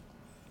Kathy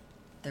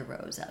the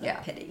rose out of Yeah.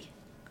 pity.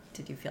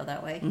 Did you feel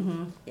that way?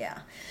 Mm-hmm. Yeah.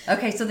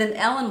 Okay, so then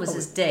Ellen was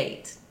his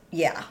date.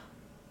 Yeah.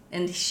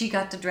 And she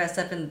got to dress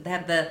up and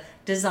have the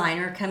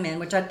designer come in,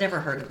 which I'd never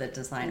heard of the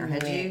designer.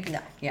 Had you? No.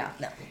 Yeah.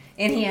 No.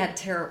 And he had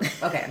terrible.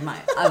 Okay,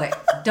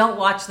 don't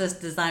watch this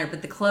designer,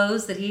 but the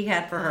clothes that he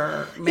had for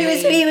her.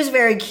 He was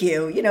very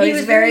cute. He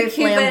was very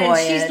cute, flamboyant.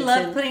 and she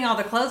loved putting all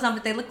the clothes on,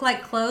 but they look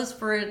like clothes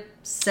for a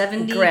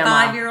 75-year-old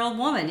Grandma.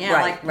 woman. Yeah,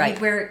 Right,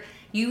 like right.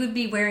 you would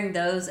be wearing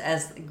those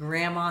as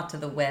grandma to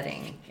the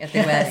wedding at the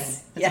Yes, wedding.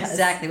 That's yes.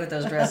 exactly what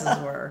those dresses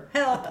were.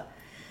 Help.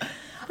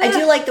 I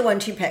do like the one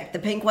she picked. The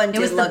pink one did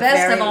was the look best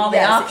very, of all the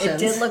yes,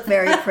 options. It did look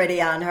very pretty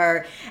on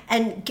her.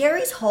 And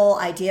Gary's whole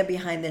idea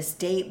behind this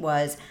date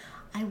was,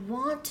 I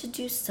want to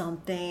do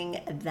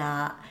something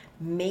that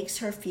makes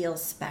her feel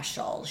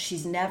special.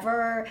 She's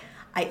never,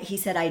 he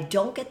said, I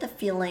don't get the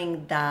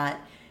feeling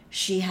that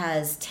she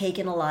has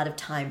taken a lot of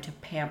time to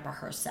pamper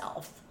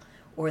herself,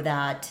 or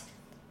that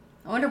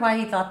I wonder why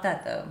he thought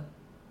that, though.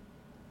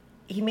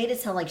 he made it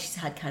sound like she's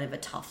had kind of a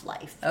tough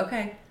life.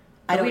 Okay.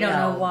 We don't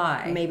know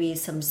why. Maybe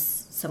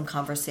some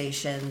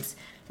conversations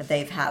that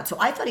they've had. So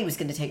I thought he was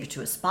going to take her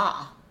to a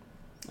spa.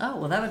 Oh,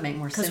 well, that would make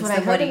more sense Because when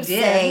than I heard what he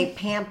him did. say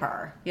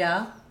pamper,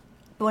 Yeah.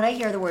 but when I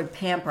hear the word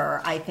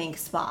pamper, I think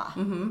spa,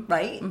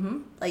 right? Mm-hmm.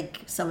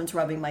 Like someone's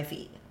rubbing my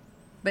feet.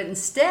 But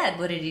instead,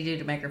 what did he do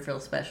to make her feel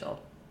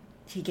special?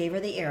 He gave her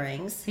the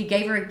earrings. He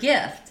gave her a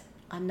gift.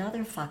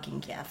 Another fucking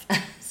gift.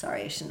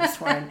 Sorry, I shouldn't have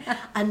sworn.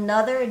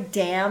 Another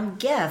damn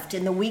gift.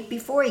 And the week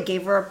before, he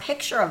gave her a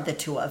picture of the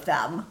two of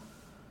them.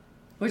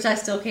 Which I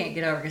still can't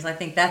get over because I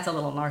think that's a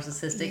little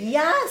narcissistic.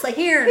 Yes, like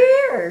Here.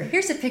 here.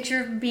 Here's a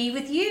picture of me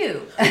with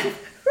you.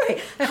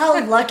 Right.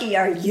 How lucky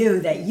are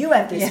you that you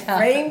have this Yeah.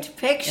 framed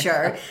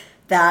picture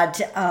that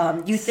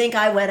you think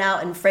I went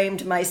out and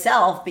framed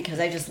myself because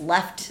I just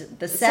left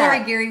the set.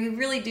 Sorry, Gary, we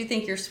really do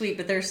think you're sweet,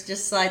 but there's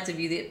just sides of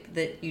you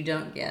that you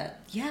don't get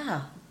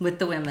Yeah. with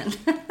the women.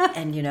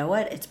 And you know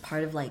what? It's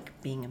part of like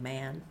being a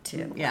man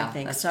too. Yeah, I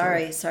think. that's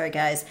Sorry,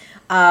 guys.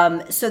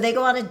 So they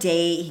go on a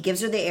date. He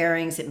gives her the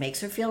earrings. It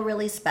makes her feel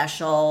really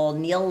special.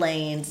 Neil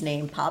Lane's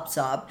name pops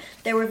up.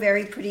 They were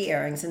very pretty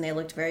earrings, and they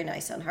looked very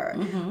nice on her.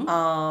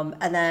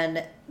 And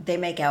then they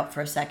make out for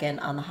a second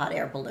on the hot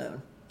air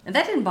balloon. And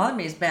that didn't bother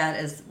me as bad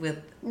as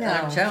with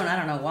No. Joan. I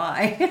don't know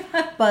why.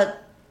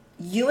 But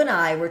you and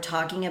I were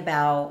talking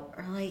about,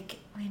 or like,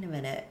 wait a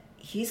minute.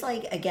 He's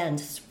like, again,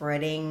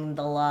 spreading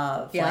the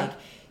love. Yeah. Like,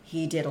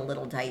 he did a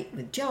little date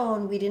with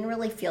Joan. We didn't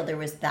really feel there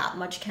was that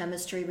much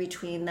chemistry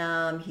between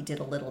them. He did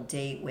a little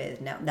date with,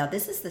 now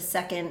this is the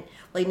second,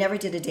 well, he never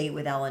did a date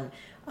with Ellen,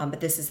 but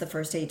this is the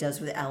first date he does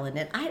with Ellen.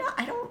 And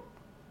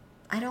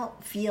I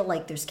don't feel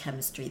like there's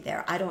chemistry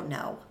there. I don't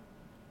know.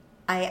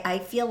 I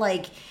feel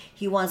like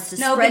he wants to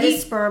spread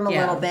his sperm a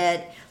little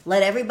bit,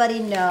 let everybody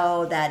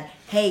know that,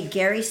 hey,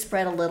 Gary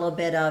spread a little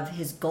bit of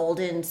his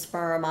golden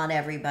sperm on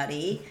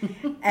everybody,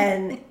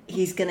 and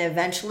he's going to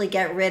eventually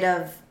get rid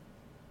of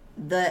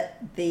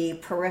the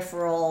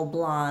peripheral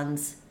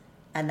blondes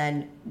and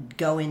then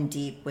go in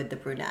deep with the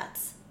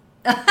brunettes.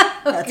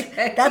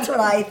 Okay. That's what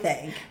I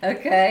think.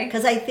 Okay.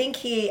 Because I think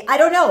I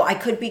don't know, I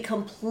could be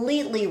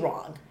completely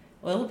wrong.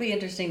 Well, it'll be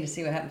interesting to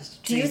see what happens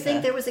to Do you Teresa.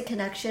 think there was a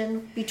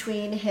connection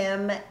between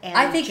him and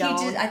I think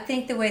Joan? I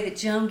think the way that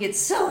Joan gets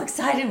so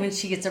excited when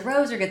she gets a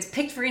rose or gets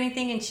picked for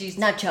anything, and she's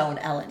Not Joan,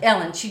 Ellen.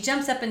 Ellen. She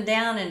jumps up and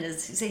down and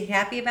is he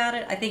happy about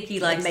it? I think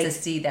he likes to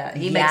see that.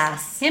 He Yes.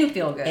 makes him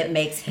feel good. It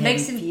makes him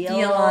feel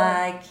feel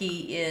like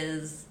he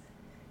is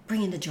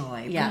Bringing the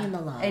joy, bringing the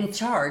love. in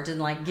charge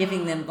and like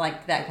giving them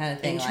like that kind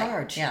of thing. In like,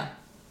 charge. Yeah.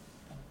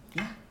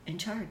 Yeah, in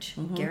charge.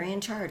 Gary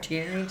in charge.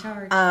 Gary in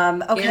charge.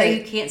 Okay. Gary,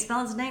 you can't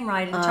spell his name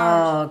right. In charge.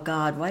 Oh,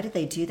 God. Why did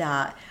they do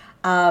that?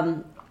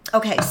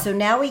 Okay, so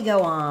now we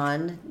go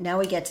on. Now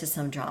we get to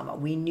some drama.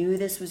 We knew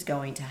this was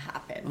going to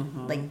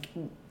happen. Like,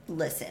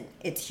 listen,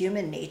 it's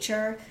human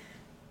nature.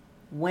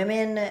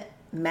 Women,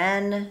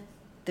 men,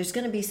 there's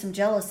going to be some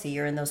jealousy.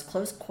 You're in those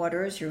close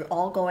quarters. You're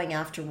all going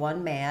after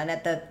one man.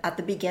 At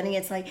the beginning,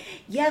 it's like,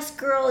 yes,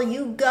 girl,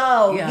 you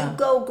go. Yeah. You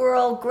go,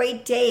 girl.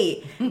 Great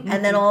date.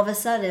 And then all of a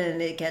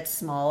sudden, it gets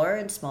smaller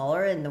and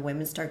smaller, and the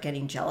women start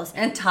getting jealous.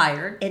 And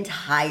tired. And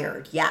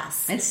tired,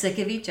 yes. And sick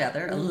of each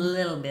other a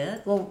little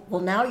bit.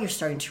 Well, now you're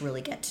starting to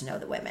really get to know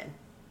the women.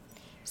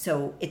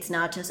 So it's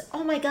not just,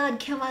 oh my God,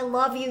 Kim, I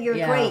love you. You're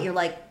Yeah. great. You're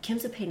like,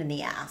 Kim's a pain in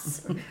the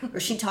ass.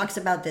 Or she talks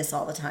about this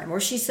all the time. Or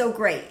she's so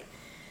great.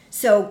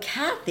 So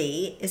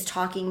Kathy is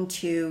talking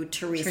to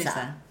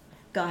Teresa.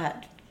 Go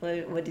ahead.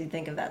 What do you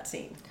think of that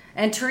scene?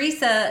 And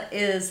Teresa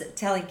is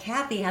telling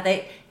Kathy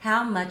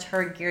how much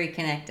her and Gary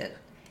connected,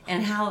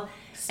 and how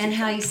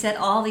he said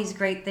all these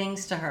great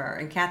things to her.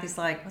 And Kathy's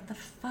like, "What the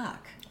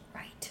fuck?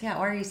 Right. Yeah,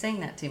 why are you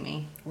saying that to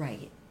me?"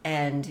 Right.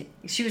 And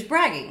She was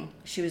bragging.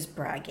 she was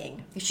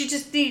bragging. She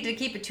just needed to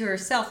keep it to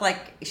herself.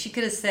 Like, she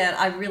could have said,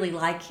 "I really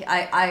like.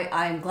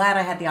 I'm glad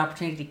I had the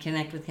opportunity to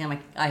connect with him.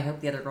 I hope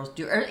the other girls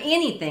do," or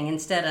anything,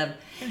 instead of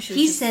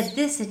he said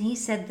this and he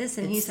said this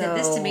and he said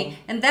this to me.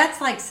 And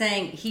that's like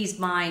saying he's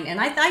mine. And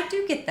I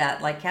do get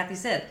that. Like Kathy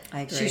said,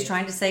 I agree. she was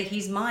trying to say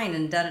he's mine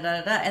and da da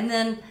da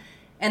da.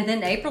 And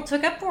then April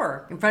took up for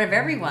her in front of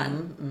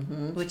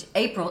everyone, which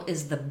April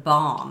is the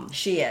bomb.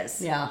 She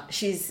is. Yeah.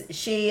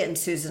 She and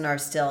Susan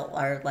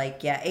are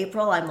like, yeah,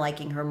 April, I'm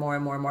liking her more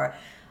and more and more.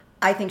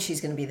 I think she's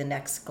going to be the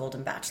next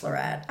Golden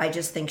Bachelorette. I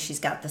just think she's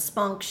got the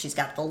spunk, she's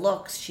got the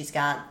looks, she's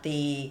got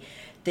the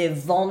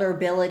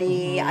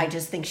vulnerability. I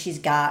just think she's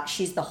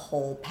the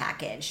whole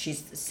package.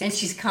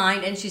 She's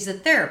kind, and she's a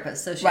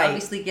therapist, so she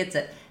obviously gets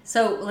it.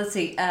 So let's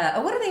see.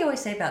 What do they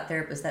always say about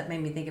therapists? That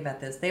made me think about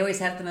this. They always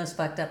have the most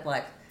fucked up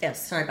life.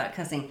 Yes. Sorry about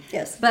cussing.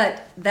 Yes.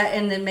 But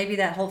and then maybe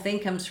that whole thing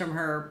comes from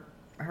her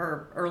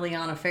early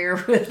on affair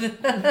with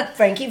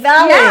Frankie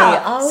Valli.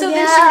 Yeah. Oh, so yeah.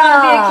 then she wanted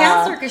to be a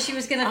counselor because she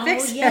was going to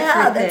fix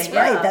yeah, everything. that's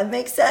right. That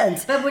makes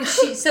sense. But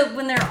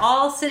when they're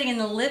all sitting in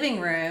the living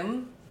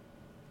room.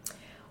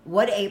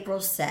 What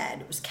April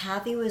said was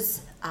Kathy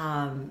was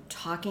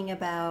talking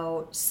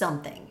about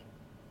something.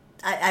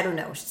 I don't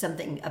know,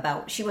 something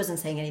about, she wasn't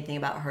saying anything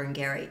about her and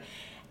Gary.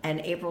 And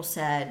April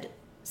said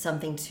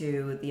something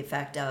to the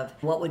effect of,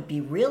 what would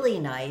be really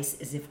nice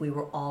is if we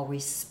were all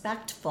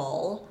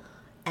respectful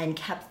and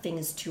kept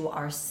things to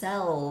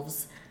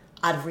ourselves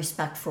out of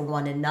respect for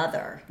one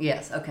another.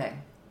 Yes, okay.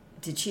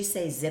 Did she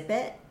say zip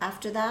it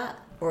after that?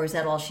 Or is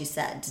that all she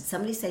said? Did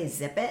somebody say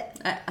zip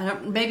it? I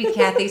don't, maybe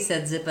Kathy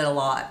said zip it a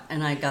lot,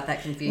 and I got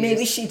that confused.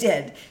 Maybe she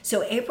did.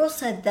 So April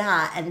said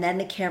that, and then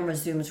the camera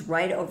zooms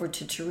right over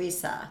to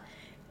Teresa,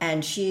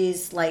 and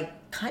she's like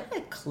kind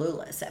of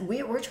clueless.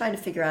 We're trying to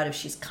figure out if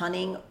she's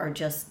cunning or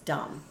just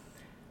dumb.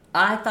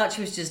 I thought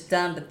she was just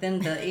dumb, but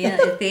then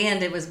at the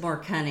end it was more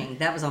cunning.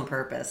 That was on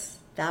purpose.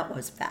 That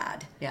was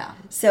bad. Yeah.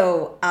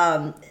 So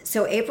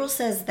April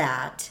says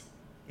that.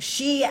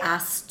 She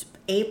asked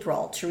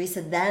April.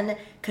 Teresa then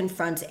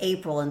confronts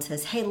April and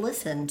says, hey,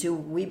 listen, do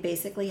we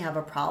basically have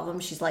a problem?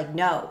 She's like,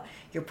 no,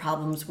 your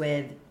problem's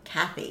with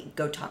Kathy.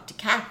 Go talk to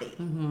Kathy.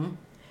 Mm-hmm.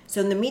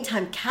 So in the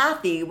meantime,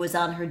 Kathy was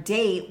on her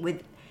date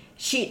with,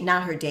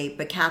 not her date,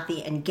 but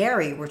Kathy and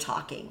Gary were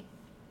talking.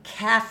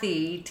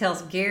 Kathy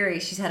tells Gary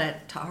she's had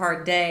a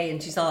hard day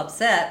and she's all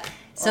upset.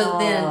 So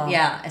then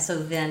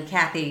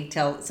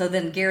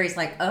Gary's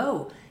like,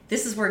 oh,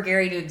 this is where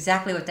Gary knew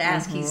exactly what to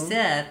ask. Mm-hmm. He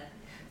said,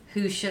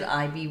 who should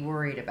I be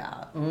worried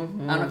about?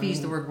 Mm-hmm. I don't know if he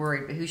used the word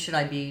worried, but who should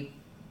I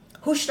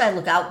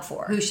look out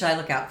for? Who should I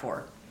look out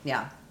for?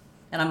 Yeah.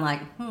 And I'm like,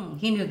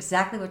 he knew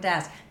exactly what to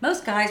ask.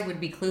 Most guys would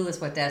be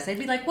clueless what to ask. They'd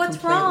be like,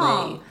 what's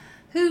wrong?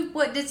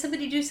 What did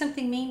somebody do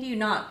something mean to you?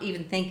 Not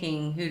even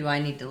thinking, who do I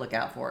need to look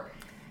out for?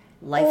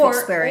 Life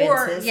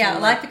experiences.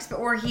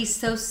 Or he's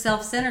so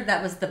self-centered,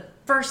 that was the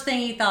first thing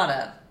he thought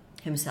of.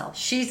 Himself.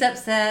 She's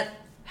upset.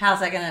 How's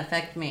that going to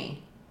affect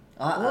me?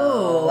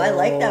 Oh, I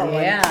like that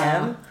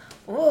one, Kim.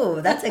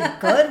 Oh, that's a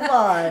good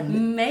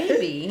one.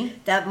 Maybe.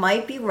 That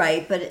might be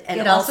right, but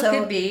it also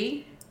could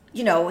be.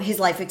 You know, his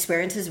life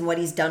experiences and what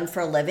he's done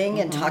for a living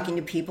and talking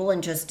to people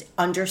and just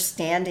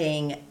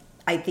understanding.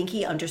 I think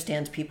he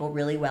understands people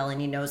really well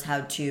and he knows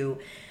how to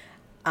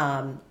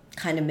kind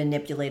of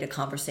manipulate a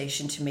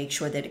conversation to make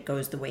sure that it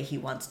goes the way he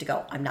wants to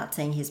go. I'm not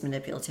saying he's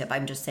manipulative.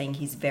 I'm just saying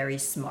he's very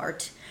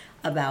smart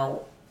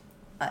about,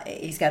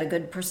 he's got a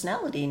good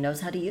personality. He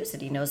knows how to use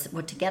it. He knows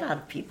what to get out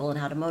of people and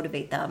how to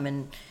motivate them.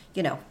 And,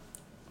 you know,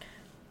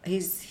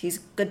 he's a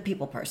good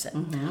people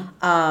person.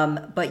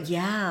 Mm-hmm. But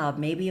yeah,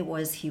 maybe it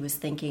was, he was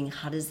thinking,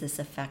 how does this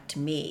affect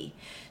me?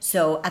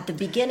 So at the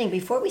beginning,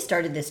 before we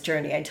started this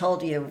journey, I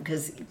told you,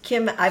 because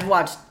Kim, I've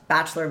watched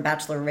Bachelor and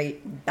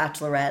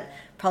Bachelorette,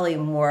 probably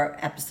more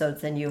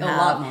episodes than you have. A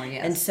lot more,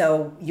 yes. And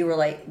so you were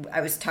like, I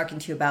was talking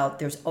to you about,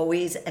 there's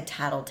always a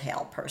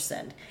tattletale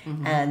person.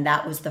 Mm-hmm. And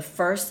that was the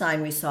first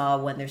sign we saw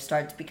when there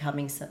starts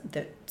becoming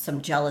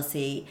some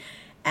jealousy.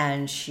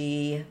 And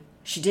she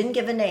didn't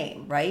give a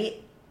name,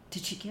 right?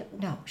 Did she give?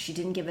 No, she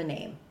didn't give a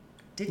name.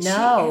 Did she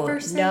ever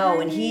say no,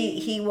 her and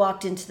name? he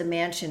walked into the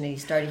mansion and he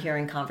started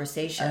hearing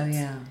conversations. Oh,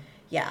 yeah.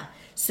 Yeah.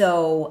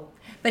 So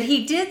But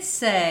he did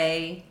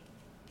say,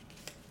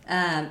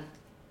 then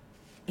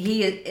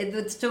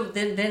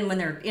when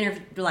they're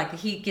interviewed, like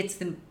he gets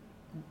the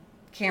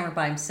camera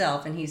by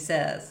himself and he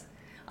says,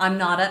 I'm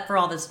not up for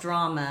all this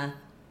drama,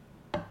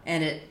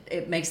 and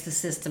it makes the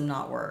system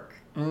not work.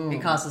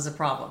 It causes a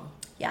problem.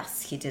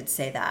 yes, he did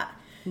say that.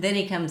 Then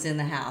he comes in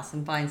the house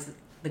and finds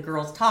the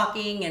girls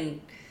talking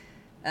and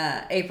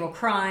April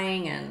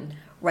crying and...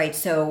 Right.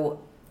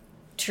 So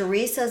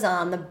Teresa's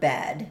on the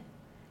bed.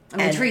 I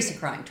mean, Teresa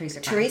crying.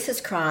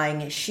 Teresa's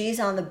crying. She's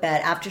on the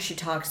bed after she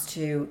talks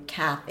to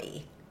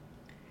Kathy.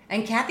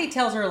 And Kathy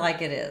tells her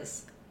like it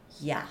is.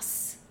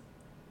 Yes.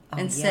 Oh,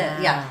 And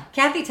said, yeah.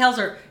 Kathy tells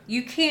her,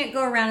 you can't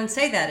go around and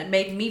say that. It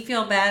made me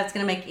feel bad. It's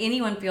going to make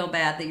anyone feel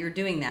bad that you're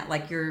doing that.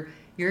 Like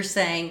you're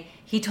saying,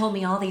 he told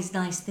me all these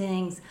nice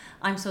things.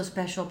 I'm so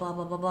special, blah,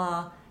 blah, blah,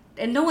 blah.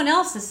 And no one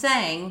else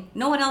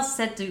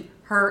said to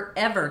her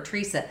ever,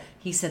 Teresa,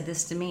 he said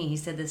this to me. He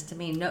said this to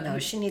me. No,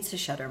 she needs to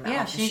shut her mouth.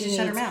 Yeah, she needs to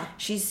shut her mouth.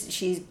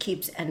 She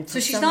keeps... and So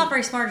she's not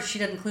very smart if she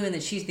doesn't clue in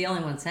that she's the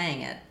only one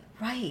saying it.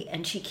 Right,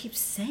 and she keeps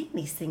saying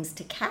these things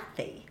to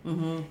Kathy.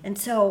 Mm-hmm. And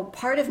so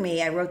part of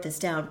me, I wrote this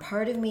down,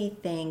 part of me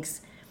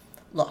thinks,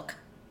 look,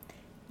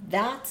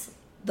 that's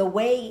the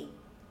way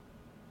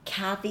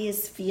Kathy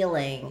is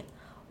feeling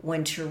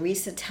when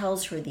Teresa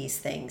tells her these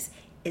things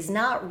is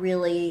not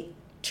really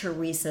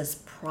Teresa's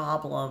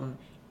problem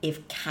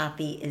if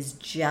Kathy is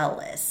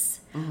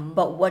jealous. Mm-hmm.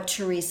 But what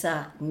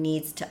Teresa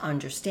needs to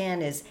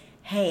understand is,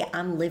 hey,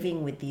 I'm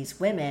living with these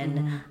women.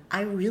 Mm-hmm.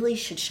 I really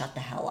should shut the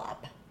hell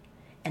up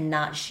and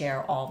not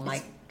share all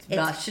my...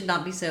 should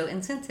not be so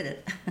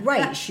insensitive.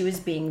 Right. She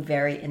was being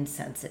very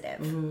insensitive.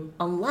 Mm-hmm.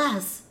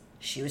 Unless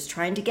she was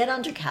trying to get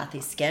under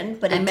Kathy's skin,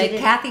 but and make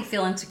Kathy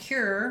feel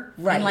insecure.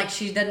 Right. And like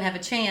she doesn't have a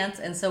chance,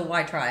 and so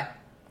why try?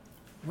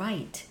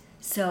 Right.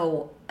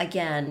 So,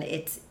 again,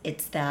 it's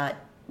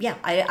that... Yeah,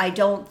 I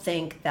don't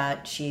think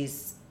that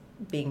she's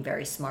being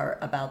very smart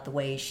about the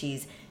way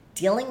she's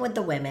dealing with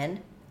the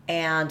women,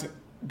 and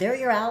they're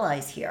your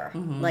allies here.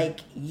 Mm-hmm. Like,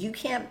 you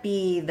can't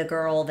be the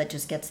girl that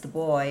just gets the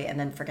boy and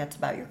then forgets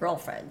about your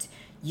girlfriend.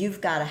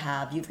 You've got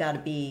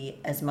to be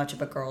as much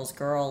of a girl's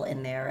girl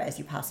in there as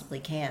you possibly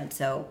can.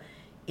 So,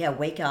 yeah,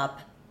 wake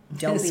up.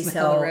 Don't be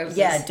so...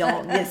 Yeah,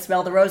 don't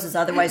smell the roses.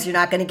 Otherwise, you're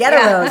not going to get a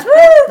rose.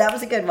 Woo! That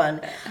was a good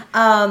one.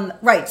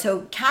 Right.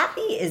 So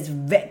Kathy's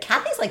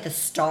like the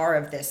star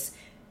of this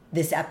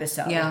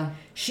episode. Yeah.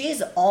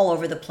 She's all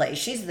over the place.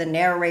 She's the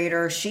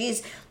narrator.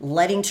 She's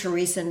letting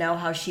Teresa know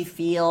how she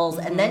feels.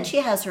 Mm-hmm. And then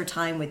she has her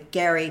time with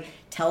Gary,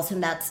 tells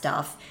him that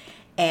stuff.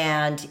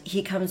 And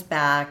he comes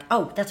back.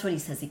 Oh, that's what he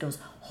says. He goes,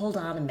 hold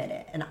on a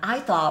minute. And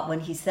I thought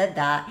when he said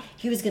that,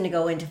 he was going to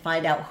go in to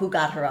find out who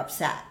got her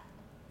upset.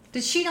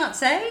 Did she not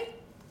say?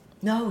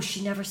 No,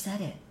 she never said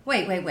it.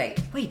 Wait.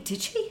 Wait,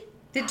 did she?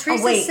 Did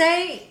Teresa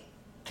say,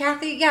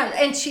 Kathy? Yeah,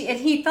 and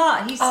he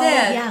said. Oh,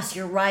 yes,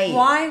 you're right.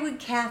 Why would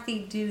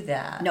Kathy do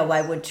that? No,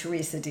 why would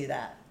Teresa do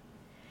that?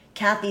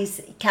 Kathy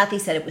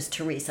said it was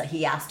Teresa.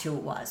 He asked who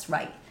it was,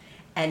 right?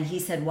 And he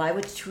said, why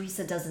would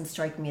Teresa doesn't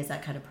strike me as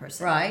that kind of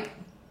person? Right.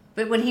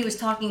 But when he was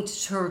talking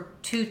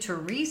to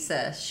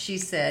Teresa, she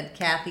said,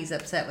 Kathy's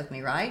upset with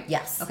me, right?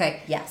 Yes.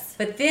 Okay. Yes.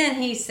 But then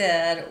he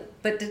said,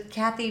 did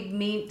Kathy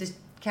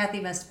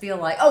must feel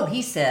like,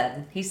 he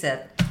said,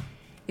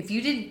 if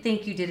you didn't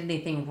think you did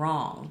anything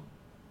wrong,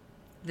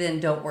 then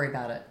don't worry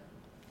about it.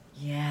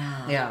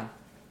 Yeah. Yeah.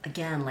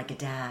 Again, like a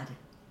dad.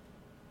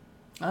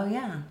 Oh,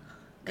 yeah.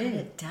 Kind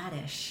of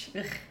daddish.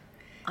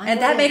 And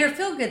that made her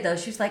feel good, though.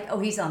 She was like,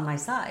 he's on my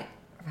side.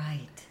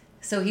 Right.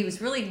 So he was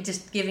really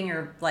just giving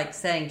her, like,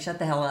 saying, shut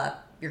the hell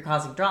up. You're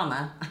causing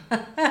drama.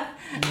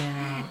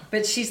 Yeah.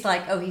 But she's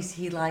like,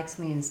 he likes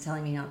me and is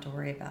telling me not to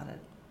worry about it.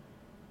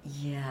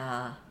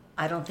 Yeah.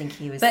 I don't think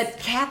he was... But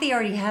Kathy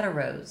already had a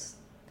rose.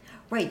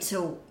 Right.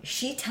 So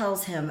she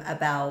tells him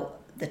about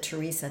the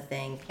Teresa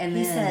thing. And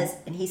he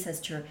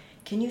says to her,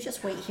 can you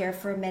just wait here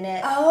for a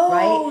minute?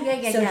 Oh,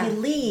 right? Yeah. So he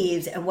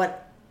leaves, and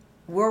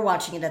we're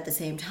watching it at the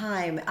same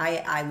time.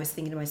 I was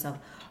thinking to myself,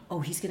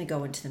 he's going to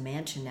go into the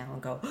mansion now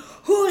and go,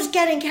 who's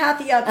getting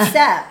Kathy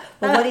upset?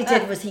 But what he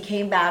did was he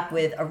came back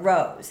with a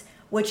rose,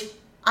 which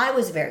I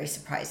was very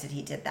surprised that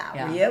he did that.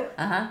 Yeah. Were you?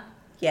 Uh-huh.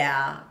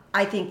 Yeah.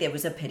 I think there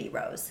was a pity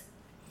rose.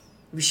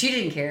 She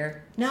didn't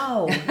care.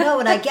 No,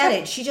 and I get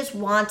it. She just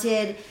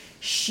wanted,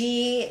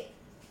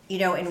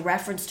 in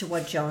reference to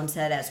what Joan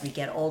said, as we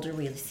get older,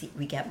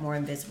 we get more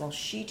invisible.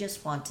 She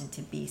just wanted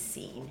to be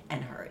seen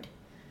and heard.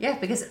 Yeah,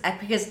 because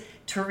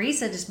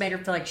Teresa just made her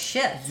feel like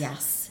shit.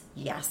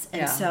 Yes.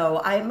 And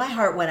so my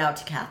heart went out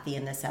to Kathy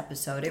in this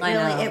episode.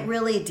 It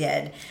really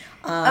did.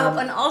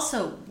 And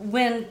also,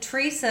 when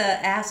Teresa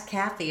asked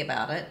Kathy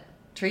about it,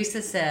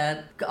 Teresa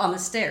said on the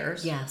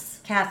stairs,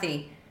 yes,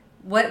 Kathy,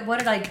 what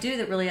did I do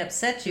that really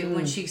upset you?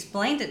 When she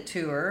explained it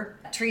to her,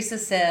 Teresa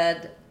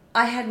said,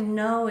 I had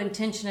no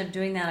intention of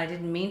doing that. I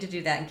didn't mean to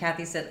do that. And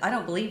Kathy said, I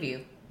don't believe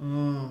you.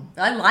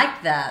 I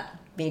like that.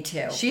 Me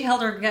too. She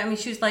held her. I mean,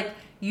 she was like,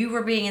 "You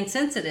were being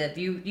insensitive.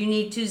 You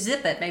need to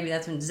zip it." Maybe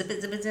that's when zip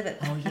it.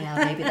 Oh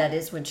yeah, maybe that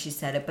is when she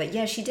said it. But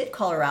yeah, she did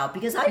call her out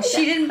because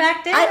she didn't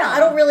back down.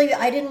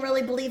 I didn't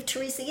really believe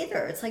Teresa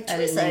either. It's like,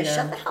 Teresa,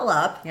 shut the hell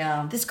up.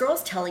 Yeah. This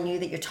girl's telling you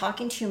that you're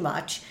talking too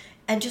much,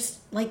 and just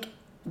like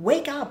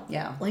wake up.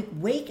 Yeah. Like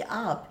wake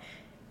up.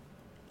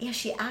 Yeah,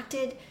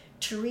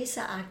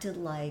 Teresa acted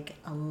like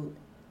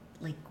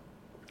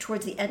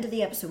towards the end of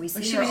the episode, we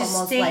see she her was just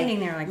almost standing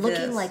like there like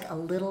looking this. like a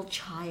little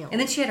child. And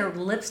then she had her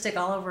lipstick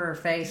all over her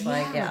face.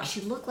 Like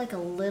she looked like a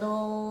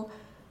little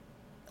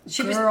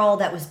girl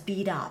that was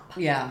beat up.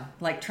 Yeah,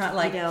 like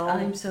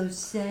I'm so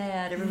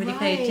sad. Everybody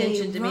pay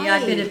attention to me.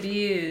 Right. I've been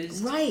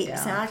abused. Right, Yeah.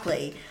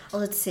 exactly.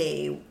 Well, let's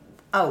see.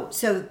 Oh,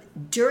 so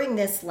during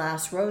this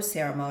last rose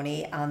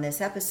ceremony on this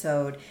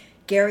episode,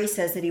 Gary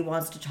says that he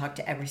wants to talk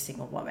to every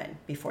single woman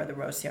before the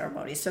rose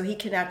ceremony. So he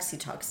connects. He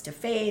talks to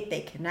Faith.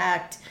 They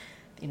connect.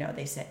 You know,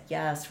 they said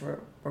yes. We're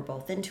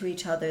both into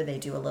each other. They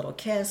do a little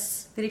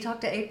kiss. Did he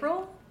talk to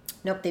April?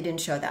 Nope, they didn't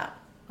show that.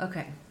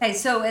 Okay. Hey,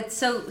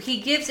 so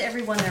he gives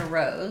everyone their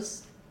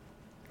rose,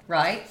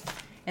 right?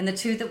 And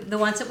the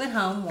ones that went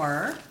home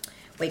were.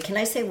 Wait, can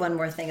I say one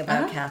more thing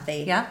about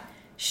Kathy? Yeah.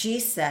 She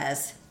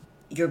says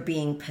you're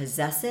being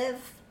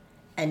possessive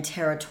and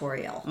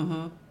territorial.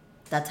 Mm-hmm.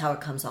 That's how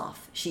it comes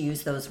off. She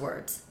used those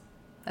words.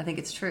 I think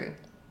it's true.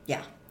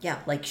 Yeah.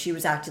 Like she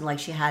was acting like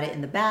she had it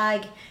in the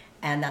bag,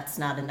 and that's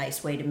not a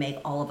nice way to make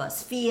all of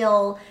us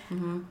feel.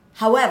 Mm-hmm.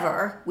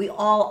 However, we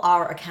all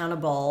are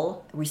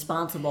accountable,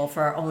 responsible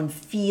for our own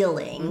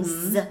feelings.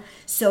 Mm-hmm.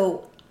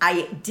 So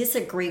I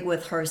disagree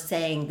with her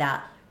saying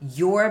that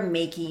you're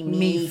making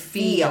me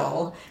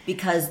feel,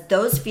 because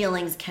those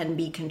feelings can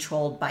be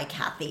controlled by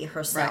Kathy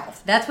herself.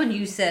 Right. That's when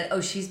you said,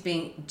 "Oh, she's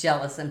being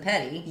jealous and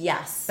petty."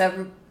 Yes.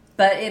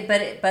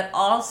 But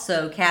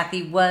also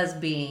Kathy was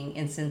being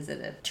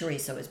insensitive.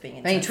 Teresa was being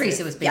insensitive. I mean,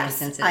 Teresa was being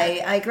insensitive.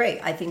 I agree.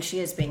 I think she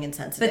is being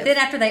insensitive. But then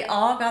after they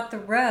all got the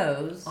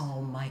rose,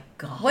 oh my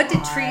God! What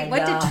did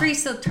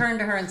Teresa turn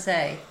to her and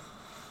say?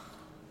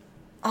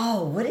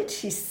 Oh, what did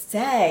she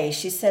say?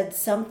 She said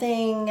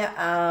something.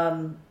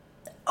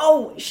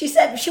 She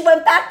said she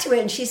went back to it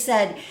and she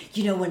said,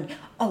 you know,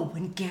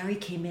 when Gary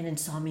came in and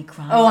saw me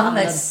crying on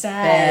the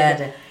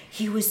bed.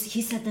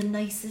 He said the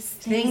nicest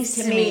things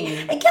to me.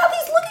 And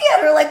Kathy's looking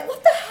at her like,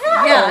 what the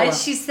hell? Yeah, and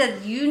she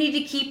said, you need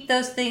to keep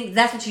those things.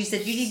 That's what she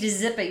said. You need to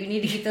zip it. You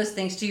need to keep those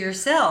things to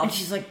yourself. And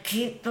she's like,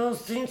 keep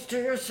those things to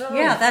yourself.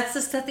 Yeah, that's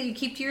the stuff that you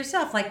keep to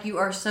yourself. Like, you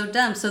are so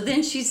dumb. So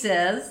then she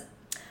says,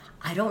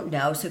 I don't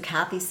know. So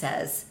Kathy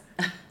says,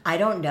 I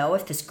don't know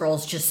if this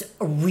girl's just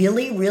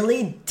really,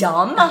 really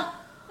dumb.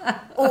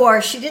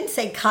 Or she didn't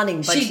say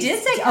cunning. But she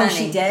did say cunning. Oh,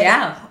 she did?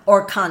 Yeah.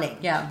 Or cunning.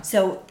 Yeah.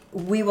 So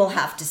we will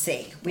have to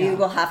see. We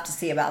will have to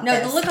see about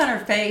this. No, the look on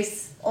her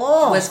face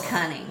was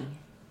cunning.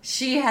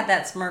 She had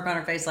that smirk on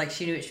her face like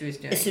she knew what she was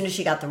doing. As soon as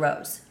she got the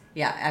rose.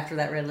 Yeah, after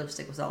that red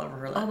lipstick was all over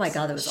her lips. Oh my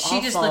God, that was awful.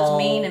 She just looked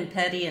mean and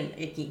petty and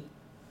icky.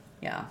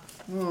 Yeah.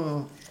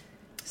 So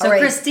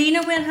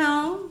Christina went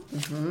home.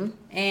 Mm-hmm.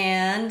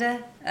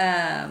 And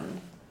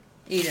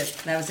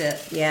Edith. That was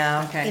it.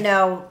 Yeah. Okay. You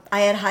know,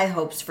 I had high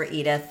hopes for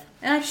Edith.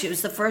 And she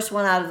was the first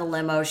one out of the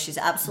limo. She's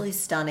absolutely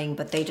stunning,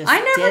 but they just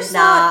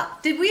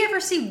Did we ever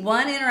see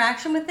one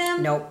interaction with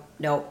them? Nope.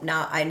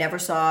 I never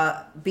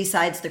saw,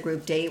 besides the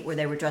group date where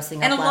they were dressing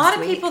up and a last lot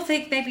of week. people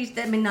think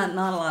not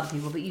a lot of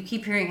people, but you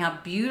keep hearing how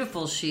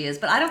beautiful she is.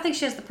 But I don't think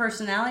she has the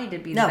personality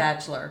to be the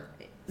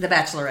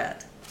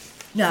Bachelorette.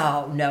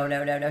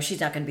 No. She's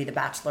not going to be the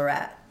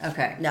Bachelorette.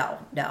 Okay. No.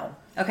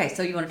 Okay,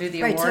 so you want to do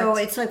the awards? awards?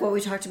 So it's like what we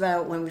talked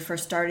about when we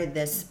first started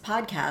this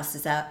podcast,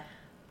 is that,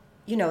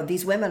 you know,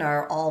 these women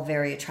are all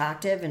very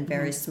attractive and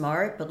very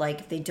smart, but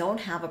like if they don't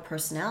have a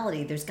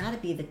personality, there's got to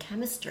be the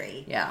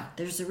chemistry. Yeah.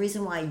 There's a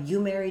reason why you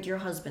married your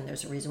husband.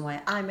 There's a reason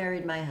why I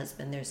married my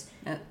husband. There's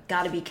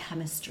got to be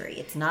chemistry.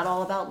 It's not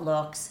all about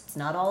looks. It's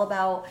not all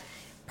about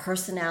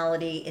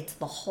personality. It's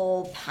the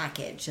whole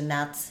package. And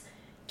that's,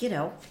 you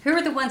know. Who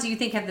are the ones that you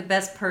think have the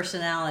best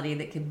personality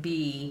that could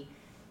be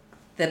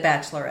the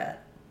Bachelorette?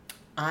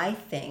 I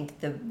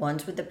think the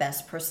ones with the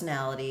best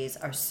personalities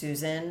are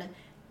Susan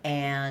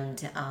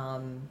and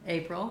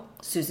April.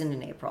 Susan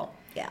and April,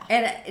 yeah.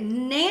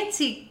 And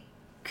Nancy,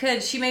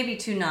 she may be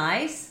too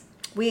nice.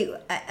 We,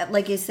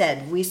 like you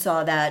said, we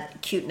saw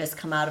that cuteness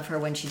come out of her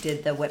when she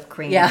did the whipped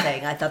cream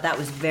thing. I thought that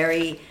was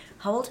very.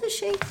 How old is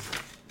she?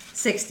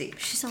 60.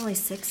 She's only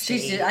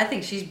 60. I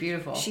think she's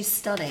beautiful. She's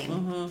stunning.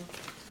 Mm-hmm.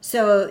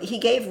 So he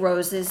gave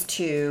roses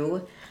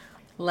to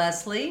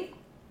Leslie,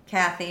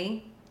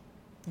 Kathy,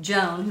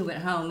 Joan, who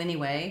went home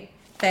anyway,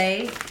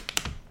 Faye,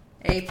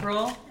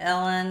 April,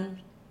 Ellen,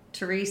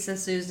 Teresa,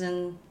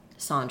 Susan,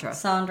 Sandra,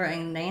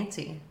 and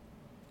Nancy.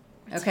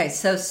 Okay,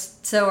 so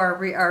our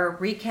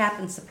recap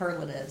and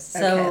superlatives.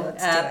 So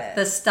let's do it.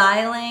 The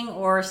styling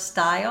or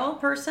style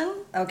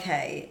person.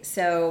 Okay,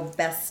 so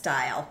best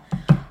style.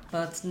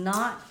 Well, it's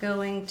not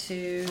going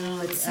to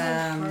it's so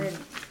hard.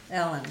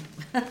 Ellen.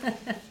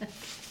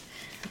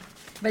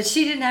 But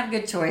she didn't have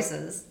good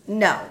choices.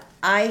 No,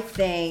 I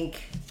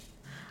think,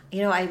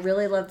 you know, I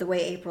really loved the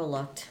way April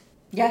looked.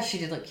 Yeah, she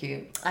did look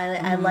cute.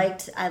 I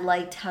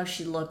liked how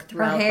she looked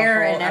throughout hair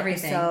the whole and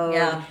everything, episode.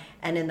 yeah.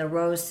 And in the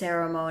rose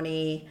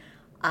ceremony,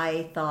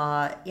 I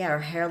thought, yeah, her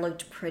hair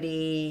looked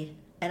pretty,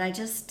 and I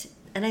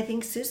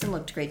think Susan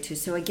looked great too.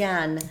 So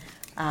again,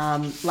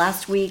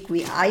 last week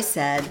I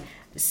said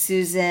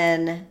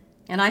Susan,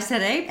 and I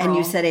said April, and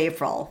you said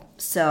April.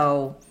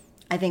 So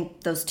I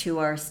think those two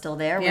are still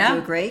there. Yeah. Would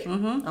you agree?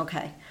 Mm-hmm.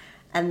 Okay.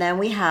 And then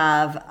we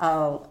have,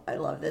 I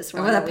love this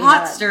one. With a We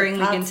pot had stirring, the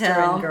we pot can tell.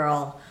 stirring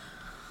girl.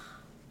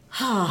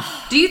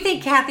 Do you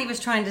think Kathy was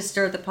trying to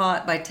stir the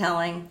pot by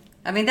telling?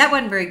 I mean, that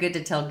wasn't very good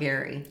to tell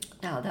Gary.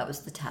 No, that was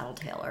the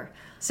tattletailer.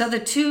 So the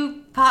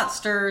two pot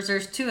stirrers,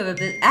 there's two of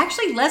them.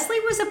 Actually, Leslie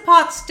was a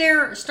pot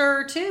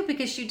stirrer too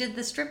because she did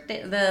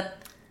the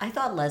I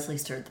thought Leslie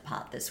stirred the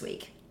pot this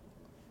week.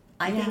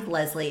 I think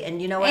Leslie,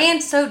 and you know what?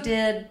 and so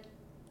did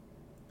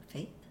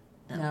Faith?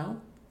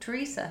 no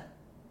Teresa.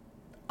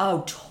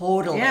 Oh,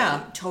 totally.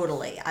 Yeah.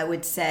 Totally. I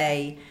would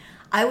say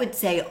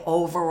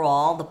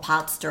overall the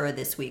pot stirrer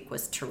this week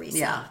was Teresa.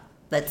 Yeah.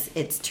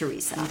 It's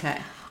Teresa.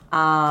 Okay.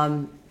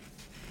 Um,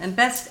 And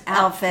best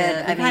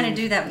outfit. We kind of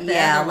do that with the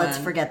other let's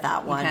one. forget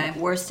that one. Okay.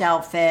 Worst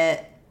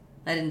outfit.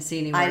 I didn't see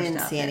any. I worst didn't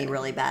see outfit. any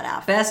really bad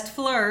outfits. Best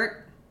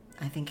flirt.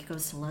 I think it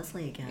goes to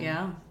Leslie again.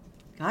 Yeah.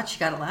 God, she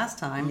got it last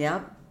time.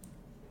 Yep.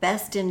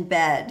 Best in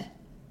bed.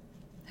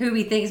 Who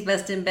we think's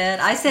best in bed?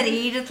 I said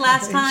Edith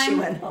last time. She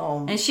went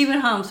home. And she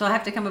went home, so I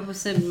have to come up with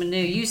some new.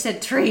 You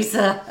said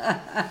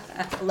Teresa.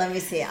 Let me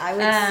see. I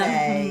would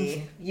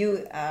say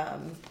you.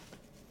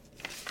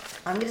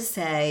 I'm going to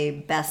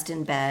say best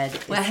in bed.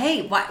 Well,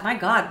 hey, my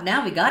God,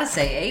 now we got to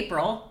say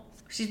April.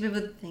 She's been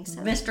with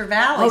so. Mr.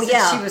 Valley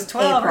since she was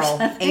 12 or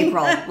something.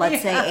 April.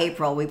 Let's say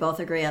April. We both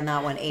agree on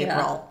that one.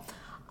 April.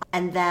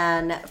 And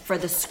then for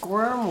the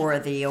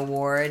Squirmworthy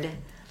Award,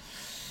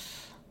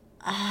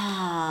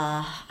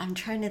 I'm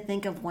trying to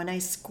think of when I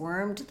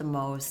squirmed the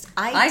most.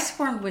 I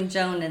squirmed when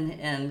Joan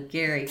and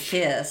Gary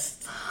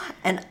kissed.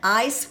 And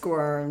I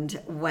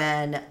squirmed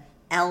when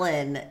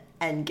Ellen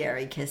and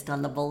Gary kissed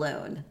on the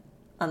balloon,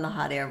 on the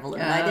hot air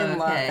balloon. I didn't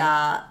love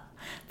that.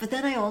 But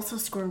then I also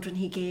squirmed when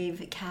he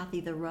gave Kathy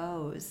the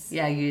rose.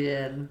 Yeah, you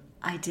did.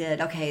 I did.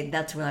 Okay,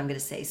 that's what I'm going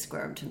to say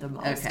squirmed the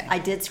most. Okay. I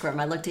did squirm.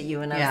 I looked at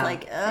you and I was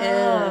like,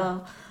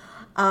 oh.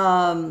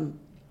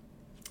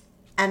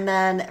 And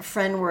then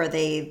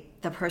Friendworthy,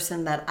 the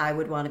person that I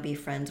would want to be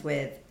friends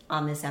with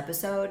on this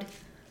episode,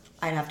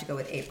 I'd have to go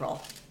with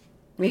April.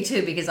 Me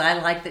too, because I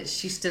like that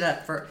she stood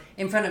up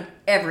in front of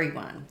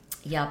everyone.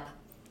 Yep.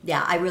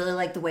 Yeah, I really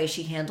like the way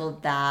she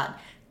handled that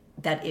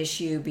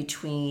issue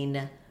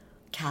between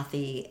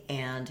Kathy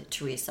and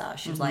Teresa.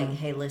 She was like,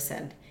 hey,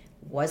 listen,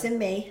 wasn't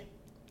me.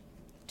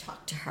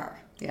 Talk to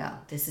her. Yeah.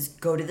 This is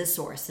go to the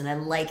source. And I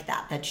like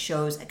that. That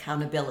shows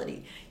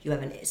accountability.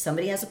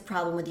 Somebody has a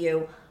problem with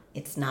you.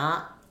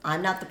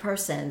 I'm not the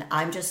person.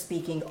 I'm just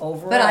speaking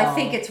overall. But I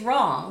think it's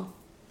wrong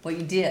what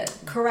you did.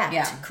 Correct.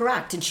 Yeah.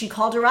 Correct. And she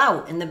called her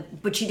out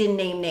but she didn't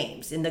name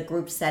names in the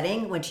group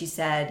setting when she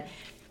said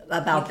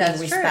about being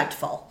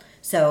respectful. True.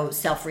 So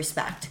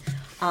self-respect.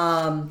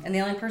 And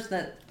the only person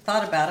that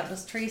thought about it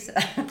was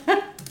Teresa.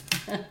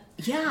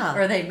 Yeah.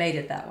 Or they made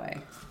it that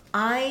way.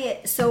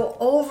 So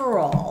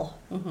overall,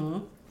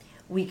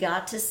 we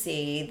got to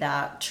see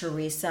that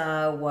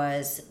Teresa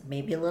was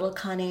maybe a little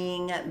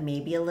cunning,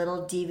 maybe a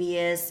little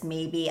devious,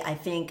 I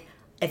think,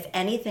 if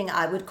anything,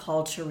 I would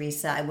call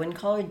Teresa, I wouldn't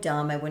call her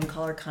dumb, I wouldn't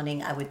call her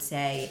cunning, I would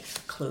say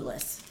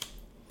clueless.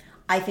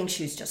 I think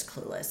she was just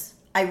clueless.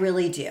 I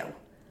really do.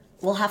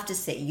 We'll have to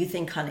see. You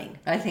think cunning?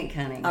 I think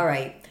cunning. All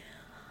right.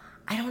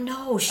 I don't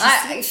know. She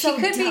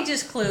could be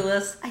just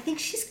clueless. I think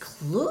she's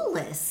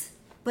clueless.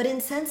 But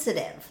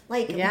insensitive.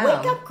 Like, wake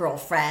up,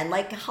 girlfriend.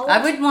 Like, how?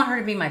 I wouldn't want her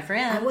to be my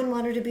friend. I wouldn't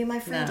want her to be my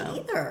friend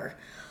either.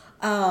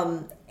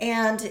 And,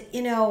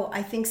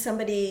 I think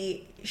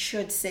somebody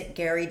should sit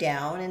Gary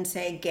down and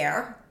say,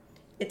 Gare,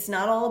 it's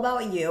not all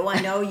about you.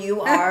 I know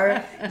you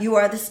are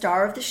the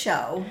star of the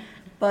show.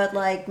 But,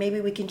 like,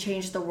 maybe we can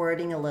change the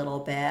wording a little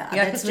bit.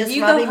 Yeah, because when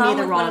you go home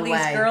with one of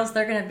these girls,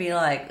 they're going to be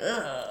like,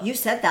 ugh. You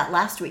said that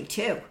last week,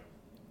 too.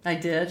 I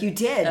did? You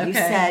did. Okay. You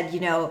said,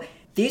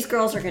 these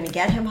girls are going to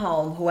get him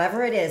home,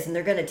 whoever it is, and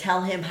they're going to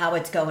tell him how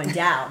it's going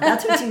down.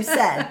 That's what you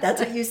said. That's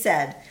what you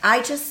said.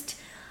 I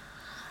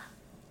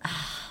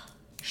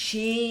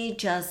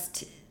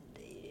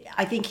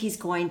think he's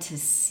going to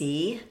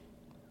see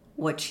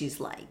what she's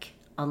like,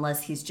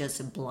 unless he's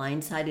just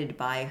blindsided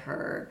by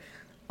her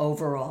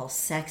overall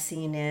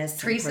sexiness.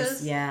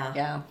 Teresa's?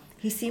 Yeah.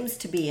 He seems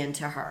to be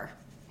into her.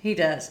 He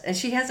does. And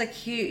she's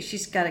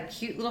got a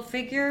cute little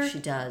figure. She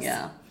does.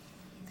 Yeah.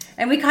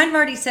 And we kind of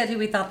already said who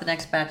we thought the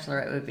next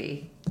Bachelorette would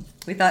be.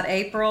 We thought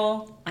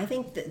April. I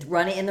think that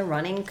in the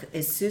running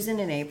is Susan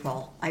and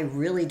April. I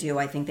really do.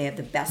 I think they have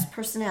the best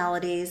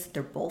personalities.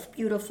 They're both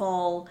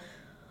beautiful.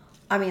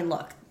 I mean,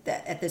 look,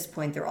 at this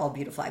point, they're all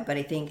beautiful. But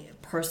I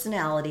think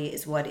personality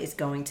is what is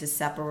going to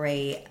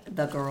separate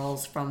the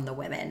girls from the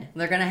women.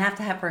 They're going to have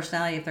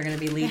personality if they're going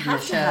to be leading the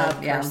show. They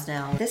have to have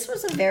personality. This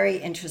was a very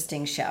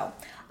interesting show.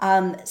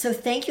 So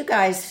thank you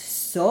guys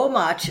so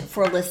much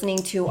for listening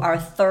to our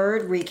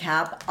third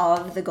recap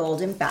of The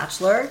Golden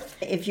Bachelor.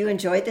 If you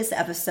enjoyed this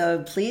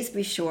episode, please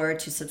be sure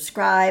to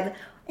subscribe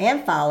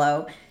and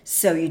follow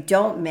so you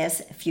don't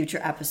miss future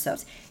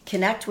episodes.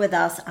 Connect with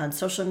us on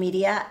social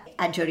media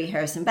at Jody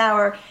Harrison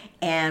Bauer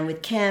and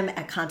with Kim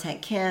at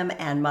Content Kim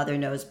and Mother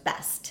Knows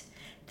Best.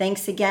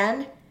 Thanks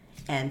again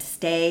and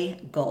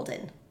stay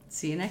golden.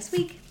 See you next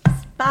week.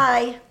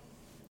 Bye.